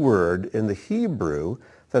any word in the Hebrew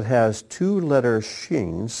that has two-letter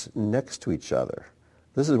sheens next to each other.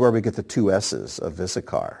 This is where we get the two S's of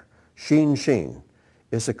Issachar. Sheen, sheen.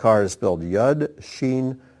 Issachar is spelled Yud,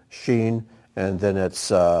 Sheen, Sheen, and then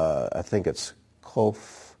it's, I think it's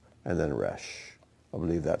Kof, and then Resh. I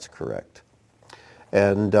believe that's correct.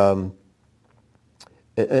 And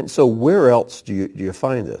so where else do you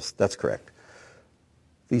find this? That's correct.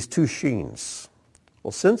 These two sheens.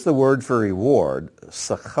 Well, since the word for reward,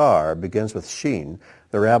 sachar, begins with sheen,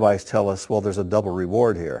 the rabbis tell us, well, there's a double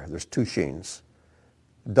reward here. There's two sheens.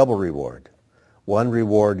 Double reward. One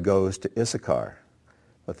reward goes to Issachar,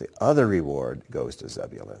 but the other reward goes to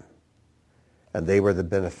Zebulun. And they were the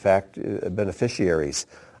beneficiaries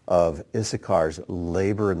of Issachar's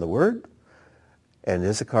labor in the word, and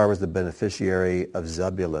Issachar was the beneficiary of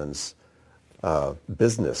Zebulun's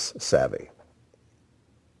business savvy.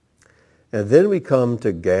 And then we come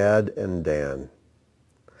to Gad and Dan.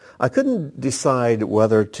 I couldn't decide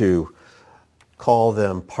whether to call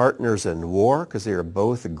them partners in war, because they are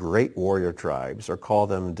both great warrior tribes, or call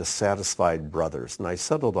them dissatisfied brothers. And I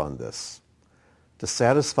settled on this.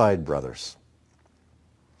 Dissatisfied brothers.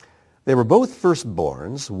 They were both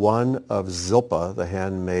firstborns, one of Zilpah, the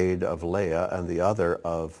handmaid of Leah, and the other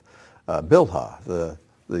of Bilhah,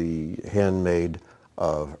 the handmaid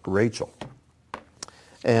of Rachel.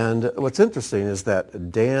 And what's interesting is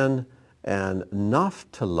that Dan and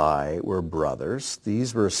Naphtali were brothers.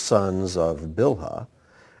 These were sons of Bilhah.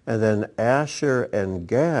 And then Asher and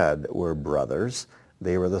Gad were brothers.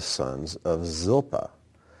 They were the sons of Zilpah.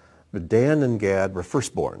 But Dan and Gad were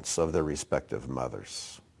firstborns of their respective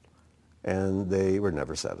mothers. And they were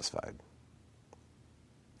never satisfied.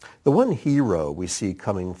 The one hero we see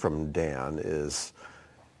coming from Dan is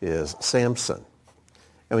Samson.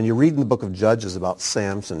 And when you read in the book of Judges about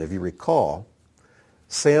Samson, if you recall,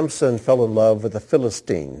 Samson fell in love with a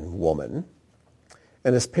Philistine woman.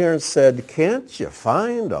 And his parents said, can't you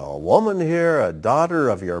find a woman here, a daughter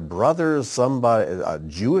of your brother, somebody, a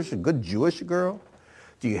good Jewish girl?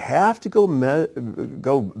 Do you have to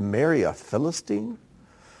go marry a Philistine?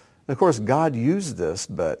 And of course, God used this,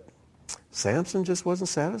 but Samson just wasn't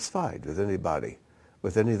satisfied with anybody,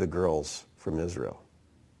 with any of the girls from Israel.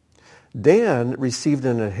 Dan received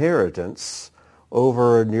an inheritance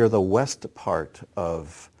over near the west part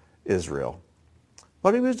of Israel,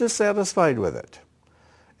 but he was dissatisfied with it.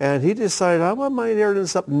 And he decided, I want my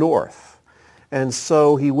inheritance up north. And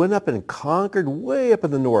so he went up and conquered way up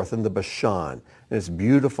in the north in the Bashan. And it's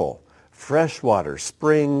beautiful. Freshwater,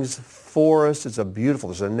 springs, forests.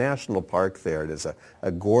 There's a national park there. It is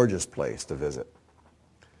a gorgeous place to visit.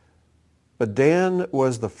 But Dan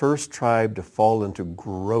was the first tribe to fall into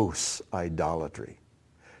gross idolatry,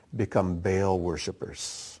 become Baal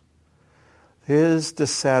worshipers. His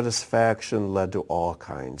dissatisfaction led to all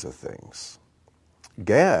kinds of things.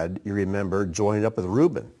 Gad, you remember, joined up with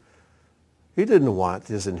Reuben. He didn't want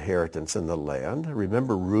his inheritance in the land.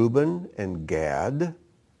 Remember Reuben and Gad,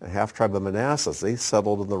 a half-tribe of Manasseh, they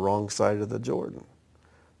settled on the wrong side of the Jordan,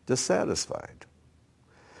 dissatisfied.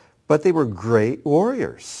 But they were great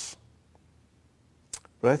warriors.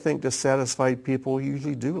 But I think dissatisfied people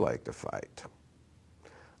usually do like to fight.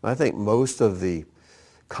 I think most of the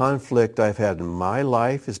conflict I've had in my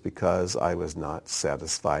life is because I was not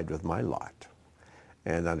satisfied with my lot.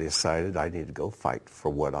 And I decided I need to go fight for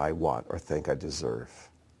what I want or think I deserve.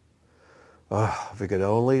 If we could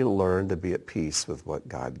only learn to be at peace with what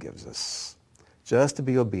God gives us. Just to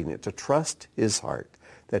be obedient, to trust his heart,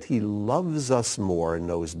 that he loves us more and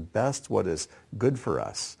knows best what is good for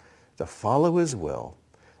us, to follow his will,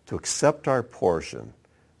 to accept our portion,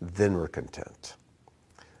 then we're content.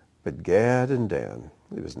 But Gad and Dan,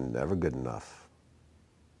 it was never good enough.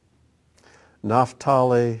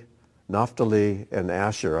 Naphtali, and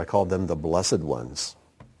Asher, I call them the blessed ones.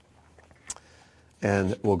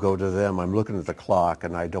 And we'll go to them. I'm looking at the clock,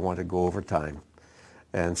 and I don't want to go over time.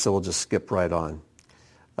 And so we'll just skip right on.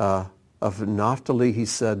 Of Naphtali, he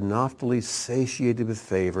said, Naphtali, satiated with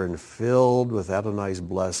favor and filled with Adonai's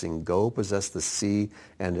blessing, go possess the sea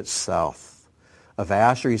and its south. Of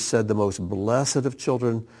Asher, he said, the most blessed of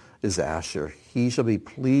children is Asher. He shall be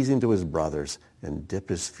pleasing to his brothers and dip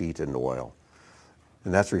his feet in oil.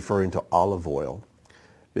 And that's referring to olive oil,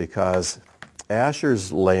 because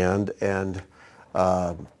Asher's land and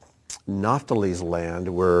Naphtali's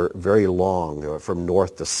land were very long. They were from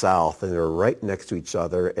north to south, and they were right next to each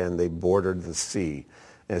other, and they bordered the sea.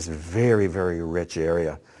 And it's a very, very rich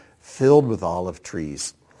area, filled with olive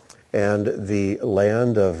trees. And the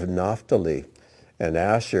land of Naphtali and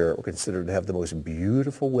Asher were considered to have the most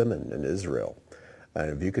beautiful women in Israel. And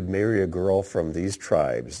if you could marry a girl from these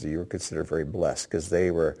tribes, you were considered very blessed, because they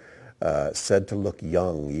were said to look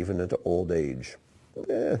young, even into old age.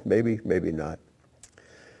 Maybe not.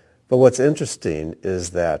 But what's interesting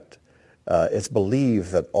is that it's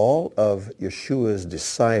believed that all of Yeshua's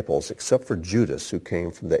disciples, except for Judas, who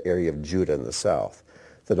came from the area of Judah in the south,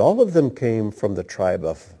 that all of them came from the tribe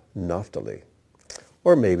of Naphtali,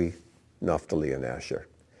 or maybe Naphtali and Asher,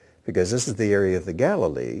 because this is the area of the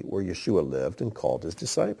Galilee where Yeshua lived and called his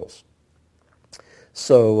disciples.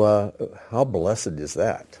 So how blessed is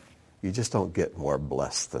that? You just don't get more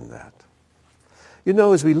blessed than that. You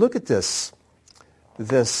know, as we look at this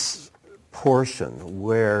portion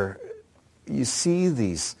where you see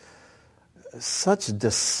these such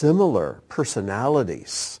dissimilar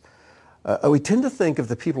personalities, we tend to think of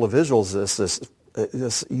the people of Israel as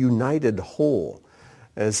this united whole,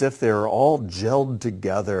 as if they're all gelled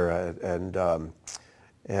together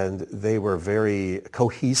and they were very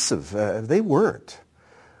cohesive. They weren't.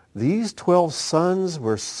 These 12 sons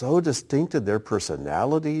were so distinct in their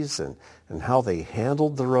personalities and how they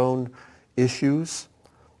handled their own issues.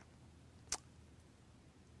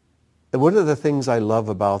 And one of the things I love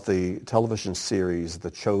about the television series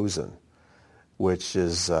The Chosen, which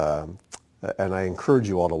is, and I encourage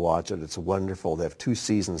you all to watch it, it's wonderful. They have 2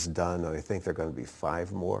 seasons done, and I think there are going to be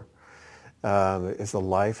 5 more. is the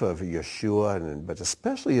life of Yeshua, but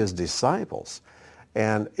especially his disciples.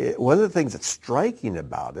 And one of the things that's striking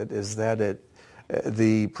about it is that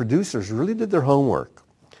the producers really did their homework.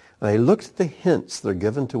 And they looked at the hints that are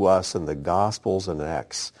given to us in the Gospels and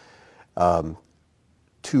Acts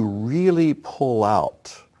to really pull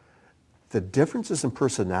out the differences in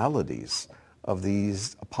personalities of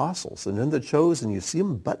these apostles. And in the chosen, you see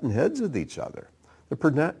them button heads with each other.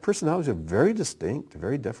 Their personalities are very distinct,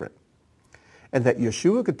 very different. And that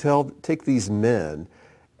Yeshua could take these men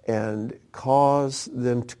and cause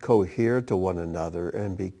them to cohere to one another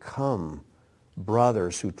and become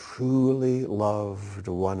brothers who truly loved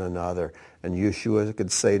one another. And Yeshua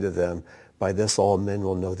could say to them, by this all men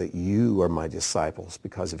will know that you are my disciples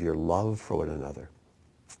because of your love for one another.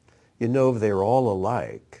 You know, if they were all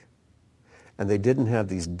alike and they didn't have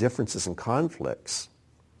these differences and conflicts,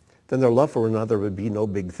 then their love for one another would be no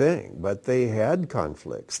big thing. But they had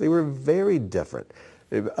conflicts. They were very different.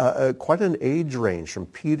 Quite an age range from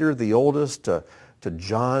Peter, the oldest, to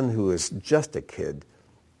John, who is just a kid.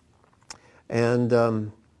 And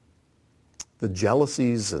the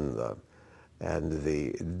jealousies and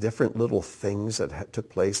the different little things that took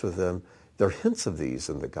place with them, there are hints of these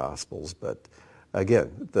in the Gospels. But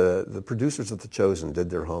again, the producers of The Chosen did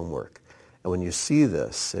their homework. And when you see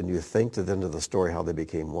this and you think to the end of the story how they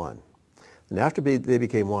became one, and after they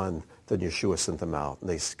became one, then Yeshua sent them out, and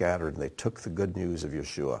they scattered, and they took the good news of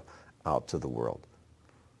Yeshua out to the world.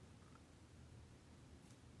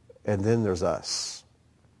 And then there's us.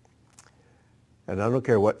 And I don't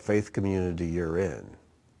care what faith community you're in,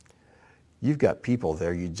 you've got people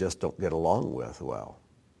there you just don't get along with well,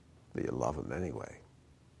 but you love them anyway.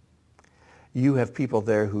 You have people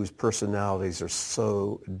there whose personalities are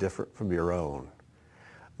so different from your own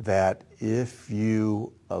that if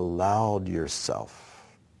you allowed yourself,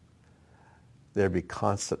 there'd be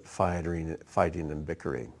constant fighting and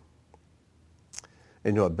bickering.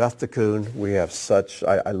 And at Beth Tikkun, we have such,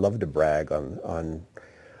 I love to brag on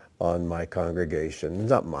my congregation,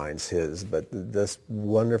 not mine's his, but this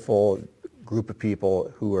wonderful group of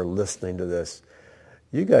people who are listening to this.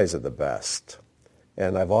 You guys are the best.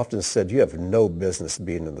 And I've often said you have no business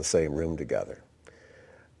being in the same room together.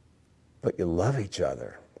 But you love each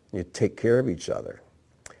other. You take care of each other.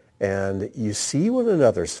 And you see one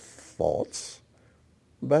another's faults,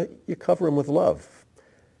 but you cover them with love.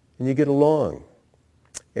 And you get along.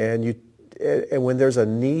 And when there's a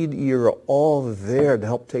need, you're all there to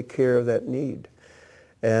help take care of that need.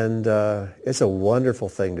 And it's a wonderful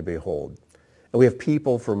thing to behold. And we have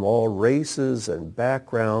people from all races and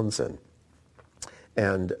backgrounds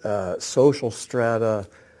and social strata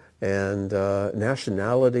and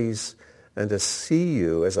nationalities, and to see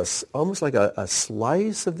you as almost like a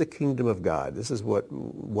slice of the kingdom of God. This is what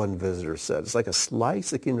one visitor said. It's like a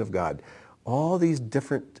slice of the kingdom of God. All these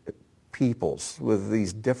different peoples with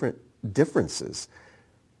these different differences,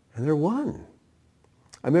 and they're one.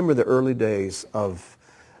 I remember the early days of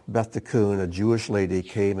Beth Tikkun. A Jewish lady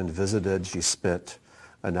came and visited. She spent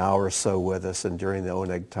an hour or so with us, and during the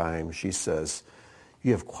Oneg time, she says,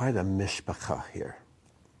 you have quite a mishpacha here.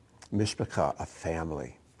 Mishpacha, a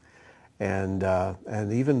family. And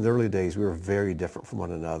even in the early days, we were very different from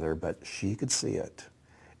one another, but she could see it.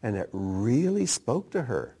 And it really spoke to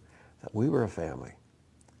her that we were a family.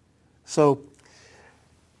 So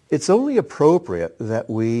it's only appropriate that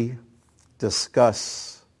we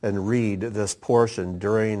discuss and read this portion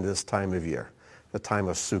during this time of year, the time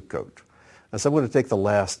of Sukkot. And so I'm going to take the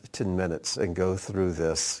last 10 minutes and go through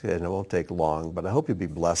this, and it won't take long, but I hope you'll be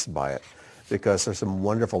blessed by it because there's some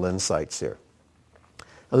wonderful insights here.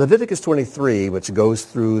 In Leviticus 23, which goes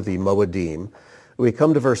through the Moedim, we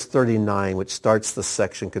come to verse 39, which starts the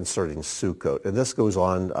section concerning Sukkot. And this goes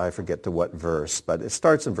on, I forget to what verse, but it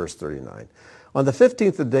starts in verse 39. On the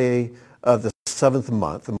 15th day of the 7th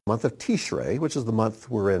month, the month of Tishrei, which is the month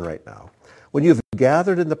we're in right now, when you have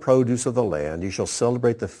gathered in the produce of the land, you shall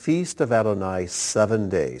celebrate the feast of Adonai 7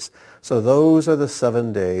 days. So those are the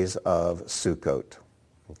 7 days of Sukkot.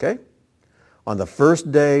 Okay? On the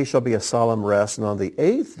first day shall be a solemn rest, and on the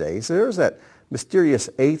 8th day, so there's that mysterious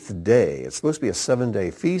 8th day. It's supposed to be a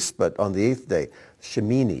 7-day feast, but on the 8th day,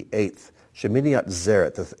 Shemini, 8th, Shemini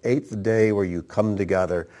Atzeret, the 8th day where you come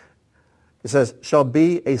together, it says, shall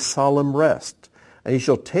be a solemn rest. And you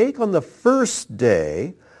shall take on the first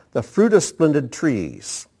day the fruit of splendid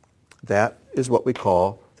trees. That is what we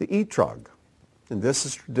call the etrog. And this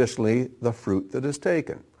is traditionally the fruit that is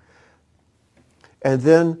taken. And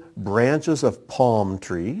then branches of palm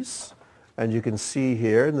trees. And you can see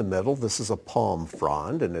here in the middle, this is a palm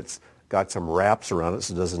frond, and it's got some wraps around it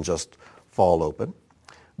so it doesn't just fall open.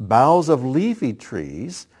 Boughs of leafy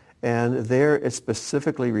trees, And there it's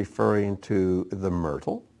specifically referring to the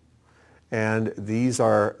myrtle. And these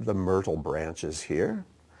are the myrtle branches here.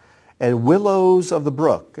 And willows of the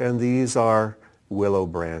brook. And these are willow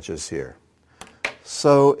branches here.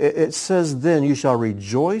 So it says, then you shall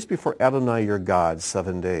rejoice before Adonai your God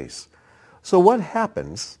 7 days. So what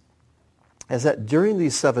happens is that during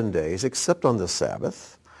these 7 days, except on the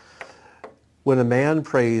Sabbath, when a man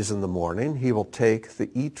prays in the morning, he will take the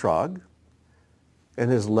etrog in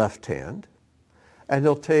his left hand, and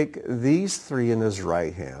he'll take these three in his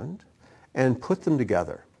right hand and put them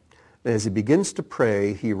together. And as he begins to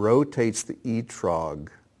pray, he rotates the etrog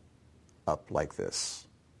up like this.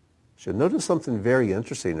 So notice something very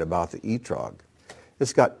interesting about the etrog.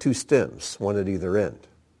 It's got two stems, one at either end.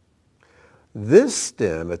 This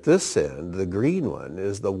stem at this end, the green one,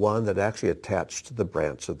 is the one that actually attached to the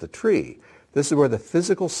branch of the tree. This is where the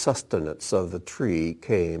physical sustenance of the tree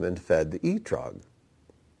came and fed the etrog.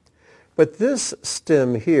 But this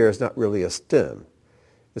stem here is not really a stem.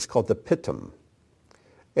 It's called the pittum.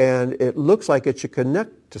 And it looks like it should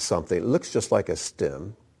connect to something. It looks just like a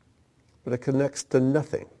stem, but it connects to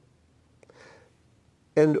nothing.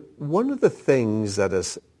 And one of the things that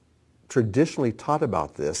is traditionally taught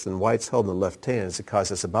about this and why it's held in the left hand is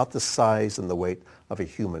because it's about the size and the weight of a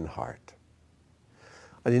human heart.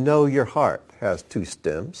 And you know your heart has two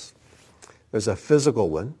stems. There's a physical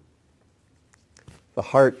one. The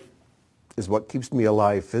heart is what keeps me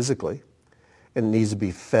alive physically, and it needs to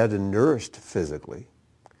be fed and nourished physically.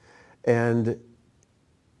 But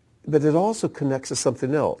it also connects to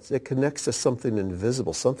something else. It connects to something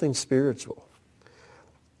invisible, something spiritual.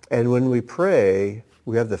 And when we pray,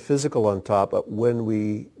 we have the physical on top, but when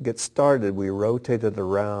we get started, we rotate it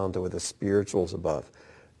around to where the spiritual's above.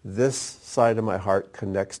 This side of my heart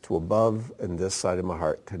connects to above, and this side of my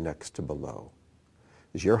heart connects to below.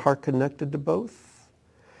 Is your heart connected to both?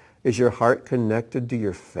 Is your heart connected to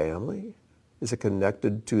your family? Is it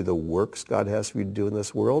connected to the works God has for you to do in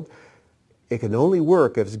this world? It can only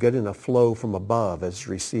work if it's getting a flow from above, as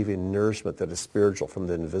receiving nourishment that is spiritual from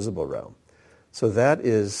the invisible realm. So that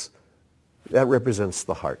represents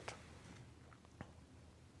the heart.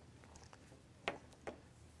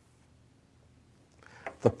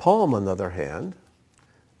 The palm, on the other hand,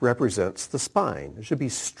 represents the spine. It should be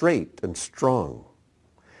straight and strong.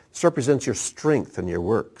 This represents your strength and your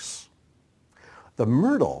works. The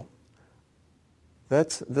myrtle,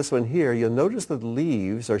 that's this one here, you'll notice that the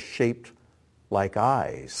leaves are shaped like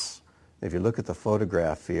eyes. If you look at the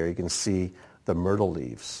photograph here, you can see the myrtle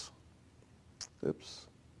leaves. Oops.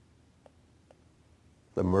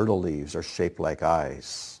 The myrtle leaves are shaped like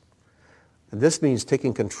eyes. And this means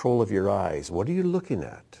taking control of your eyes. What are you looking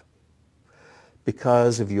at?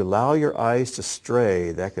 Because if you allow your eyes to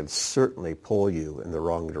stray, that can certainly pull you in the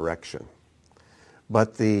wrong direction.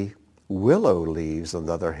 But the willow leaves, on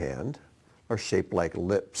the other hand, are shaped like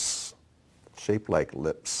lips. Shaped like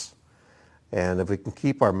lips. And if we can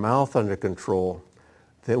keep our mouth under control,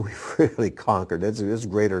 then we've really conquered. It's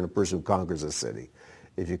greater than a person who conquers a city,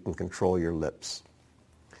 if you can control your lips.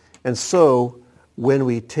 And so, when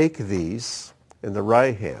we take these in the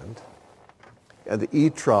right hand and the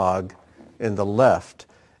etrog in the left,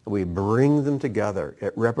 and we bring them together,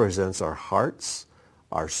 it represents our hearts,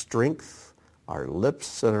 our strength, our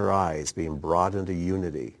lips, and our eyes being brought into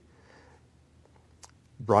unity,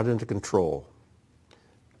 brought into control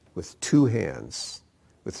with two hands,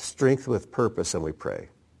 with strength, with purpose, and we pray.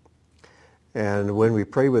 And when we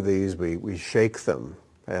pray with these, we shake them,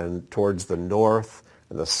 and towards the north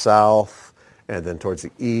and the south, and then towards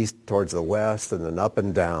the east, towards the west, and then up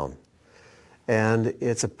and down. And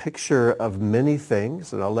it's a picture of many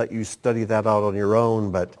things, and I'll let you study that out on your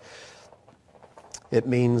own, but it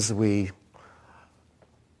means we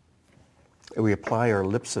apply our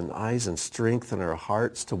lips and eyes and strength and our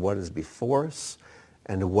hearts to what is before us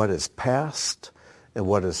and to what is past and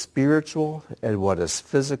what is spiritual and what is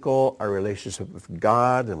physical, our relationship with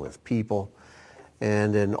God and with people,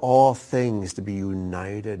 and in all things to be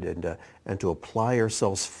united and to apply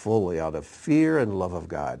ourselves fully out of fear and love of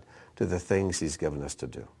God to the things he's given us to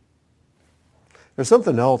do. There's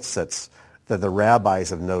something else that the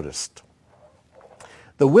rabbis have noticed.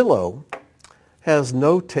 The willow has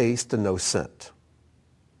no taste and no scent.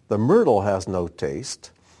 The myrtle has no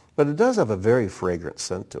taste, but it does have a very fragrant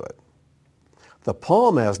scent to it. The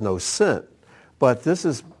palm has no scent, but this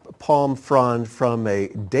is palm frond from a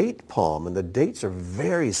date palm, and the dates are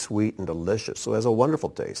very sweet and delicious, so it has a wonderful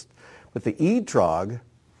taste. But the etrog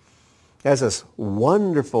has this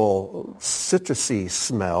wonderful citrusy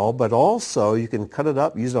smell, but also you can cut it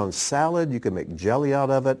up, use it on salad, you can make jelly out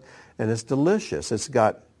of it, and it's delicious. It's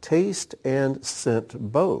got taste and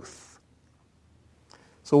scent both.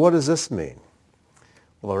 So what does this mean?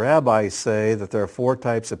 Well, the rabbis say that there are 4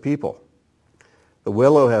 types of people. The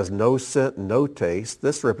willow has no scent, no taste.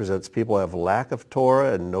 This represents people who have lack of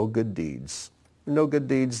Torah and no good deeds. No good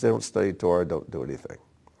deeds, they don't study Torah, don't do anything.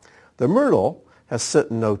 The myrtle has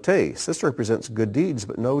scent and no taste. This represents good deeds,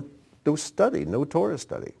 but no study, no Torah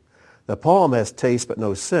study. The palm has taste but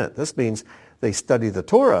no scent. This means they study the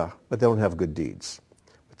Torah, but they don't have good deeds.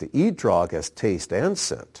 But the etrog has taste and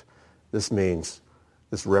scent. This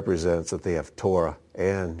represents that they have Torah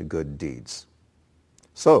and good deeds.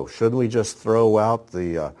 So, shouldn't we just throw out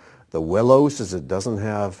the willows as it doesn't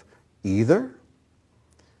have either?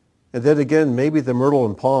 And then again, maybe the myrtle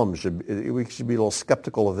and palm, we should be a little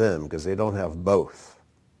skeptical of them because they don't have both.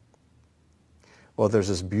 Well, there's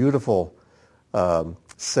this beautiful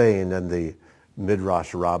saying in the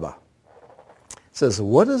Midrash Rabbah. It says,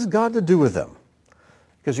 what has God to do with them?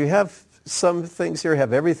 Because you have some things here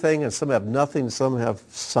have everything, and some have nothing, some have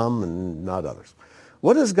some and not others.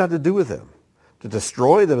 What has God to do with them? To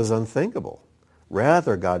destroy them is unthinkable.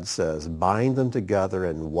 Rather, God says, bind them together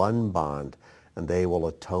in one bond, and they will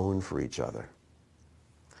atone for each other.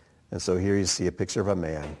 And so here you see a picture of a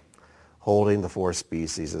man holding the 4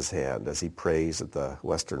 species in his hand as he prays at the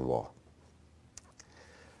Western Wall.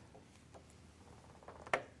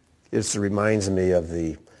 It reminds me of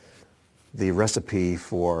the recipe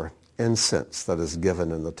for incense that is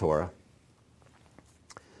given in the Torah.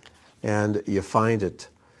 And you find it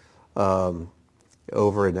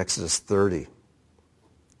over in Exodus 30.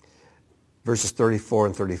 Verses 34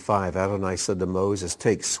 and 35, Adonai said to Moses,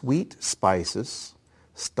 take sweet spices,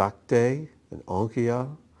 stacte and onkia,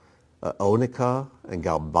 onycha and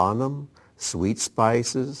galbanum, sweet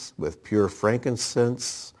spices with pure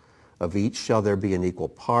frankincense. Of each shall there be an equal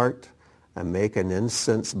part, and make an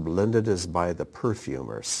incense blended as by the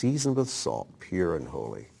perfumer, seasoned with salt, pure and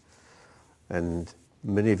holy. And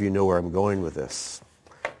many of you know where I'm going with this.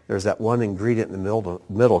 There's that one ingredient in the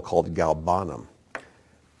middle called galbanum.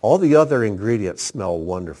 All the other ingredients smell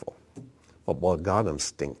wonderful, but galbanum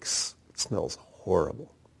stinks. It smells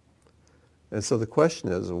horrible. And so the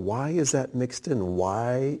question is, why is that mixed in?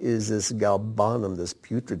 Why is this galbanum, this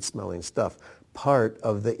putrid-smelling stuff, part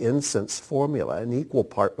of the incense formula, an equal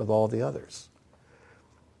part with all the others?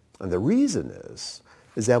 And the reason is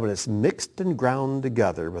that when it's mixed and ground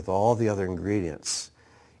together with all the other ingredients,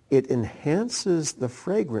 it enhances the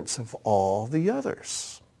fragrance of all the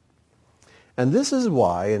others. And this is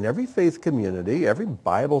why in every faith community, every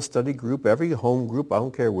Bible study group, every home group, I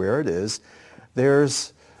don't care where it is,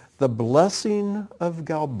 there's the blessing of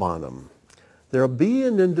galbanum. There'll be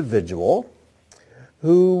an individual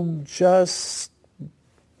who just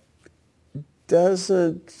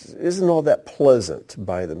isn't all that pleasant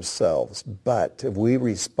by themselves. But if we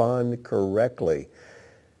respond correctly,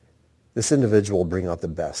 this individual will bring out the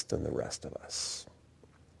best in the rest of us.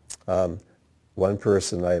 One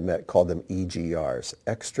person I met called them EGRs,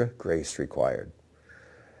 extra grace required.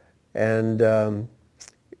 And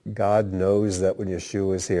God knows that when Yeshua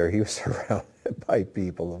was here, he was surrounded by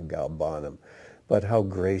people of galbanum. But how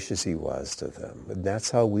gracious he was to them. And that's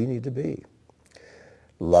how we need to be.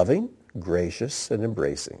 Loving, gracious, and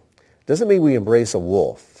embracing. Doesn't mean we embrace a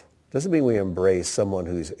wolf. Doesn't mean we embrace someone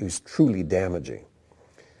who's truly damaging.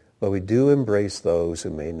 But we do embrace those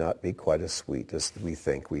who may not be quite as sweet as we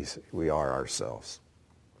think we are ourselves.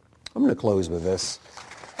 I'm going to close with this.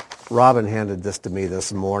 Robin handed this to me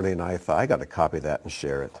this morning. I thought, I got to copy that and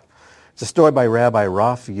share it. It's a story by Rabbi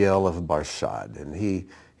Raphael of Barshad. And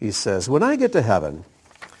he says, when I get to heaven,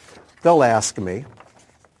 they'll ask me,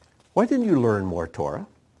 why didn't you learn more Torah?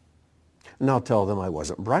 And I'll tell them I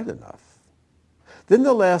wasn't bright enough. Then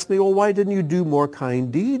they'll ask me, well, why didn't you do more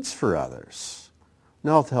kind deeds for others? And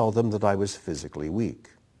I'll tell them that I was physically weak.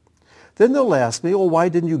 Then they'll ask me, well, why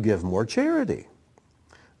didn't you give more charity?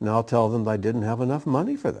 And I'll tell them that I didn't have enough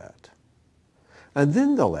money for that. And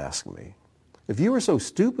then they'll ask me, if you were so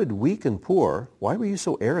stupid, weak, and poor, why were you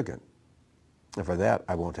so arrogant? And for that,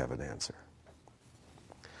 I won't have an answer.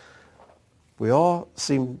 We all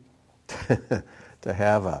seem to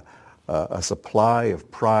have a supply of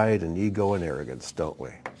pride and ego and arrogance, don't we?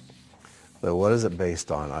 But what is it based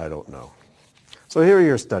on? I don't know. So here are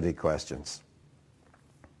your study questions.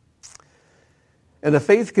 In a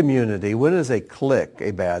faith community, when is a clique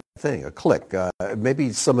a bad thing? A clique.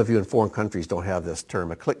 Maybe some of you in foreign countries don't have this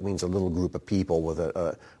term. A clique means a little group of people.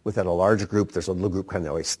 Within a large group, there's a little group kind of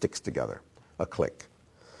always sticks together. A clique.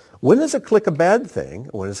 When is a clique a bad thing?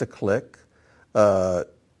 When is a clique a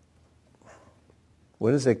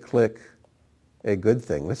good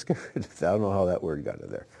thing? Let's get rid of that. I don't know how that word got in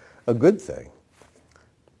there. A good thing.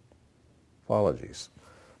 apologies.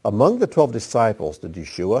 Among the 12 disciples, did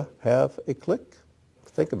Yeshua have a clique?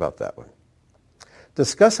 Think about that one.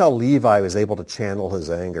 Discuss how Levi was able to channel his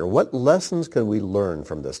anger. What lessons can we learn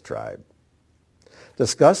from this tribe?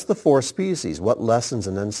 Discuss the 4 species. What lessons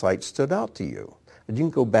and insights stood out to you? And you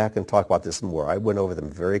can go back and talk about this more. I went over them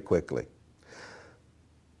very quickly.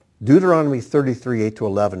 Deuteronomy 33,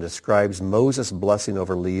 8-11 describes Moses' blessing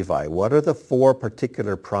over Levi. What are the 4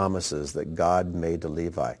 particular promises that God made to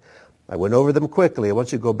Levi? I went over them quickly. I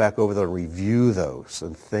want you to go back over them and review those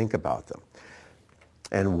and think about them.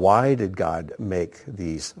 And why did God make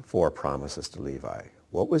these 4 promises to Levi?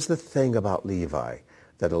 What was the thing about Levi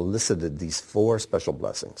that elicited these 4 special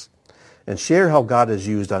blessings? And share how God has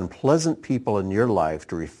used unpleasant people in your life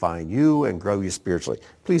to refine you and grow you spiritually.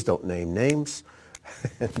 Please don't name names.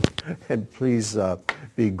 and please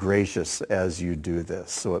be gracious as you do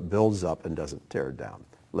this so it builds up and doesn't tear down.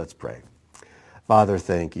 Let's pray. Father,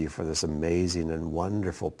 thank you for this amazing and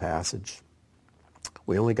wonderful passage.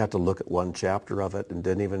 We only got to look at one chapter of it and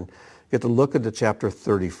didn't even get to look into chapter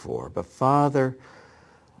 34. But Father,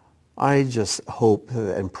 I just hope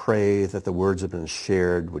and pray that the words that have been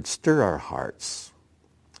shared would stir our hearts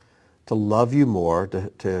to love you more,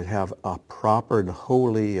 to have a proper and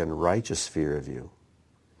holy and righteous fear of you,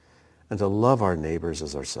 and to love our neighbors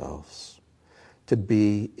as ourselves, to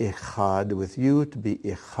be echad with you, to be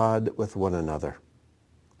echad with one another.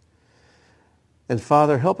 And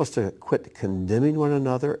Father, help us to quit condemning one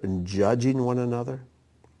another and judging one another.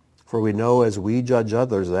 For we know as we judge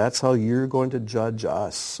others, that's how you're going to judge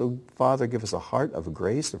us. So Father, give us a heart of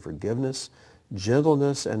grace and forgiveness,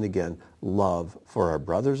 gentleness, and again, love for our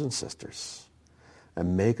brothers and sisters.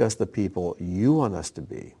 And make us the people you want us to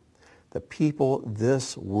be, the people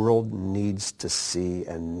this world needs to see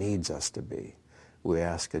and needs us to be. We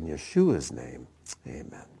ask in Yeshua's name,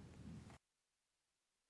 amen.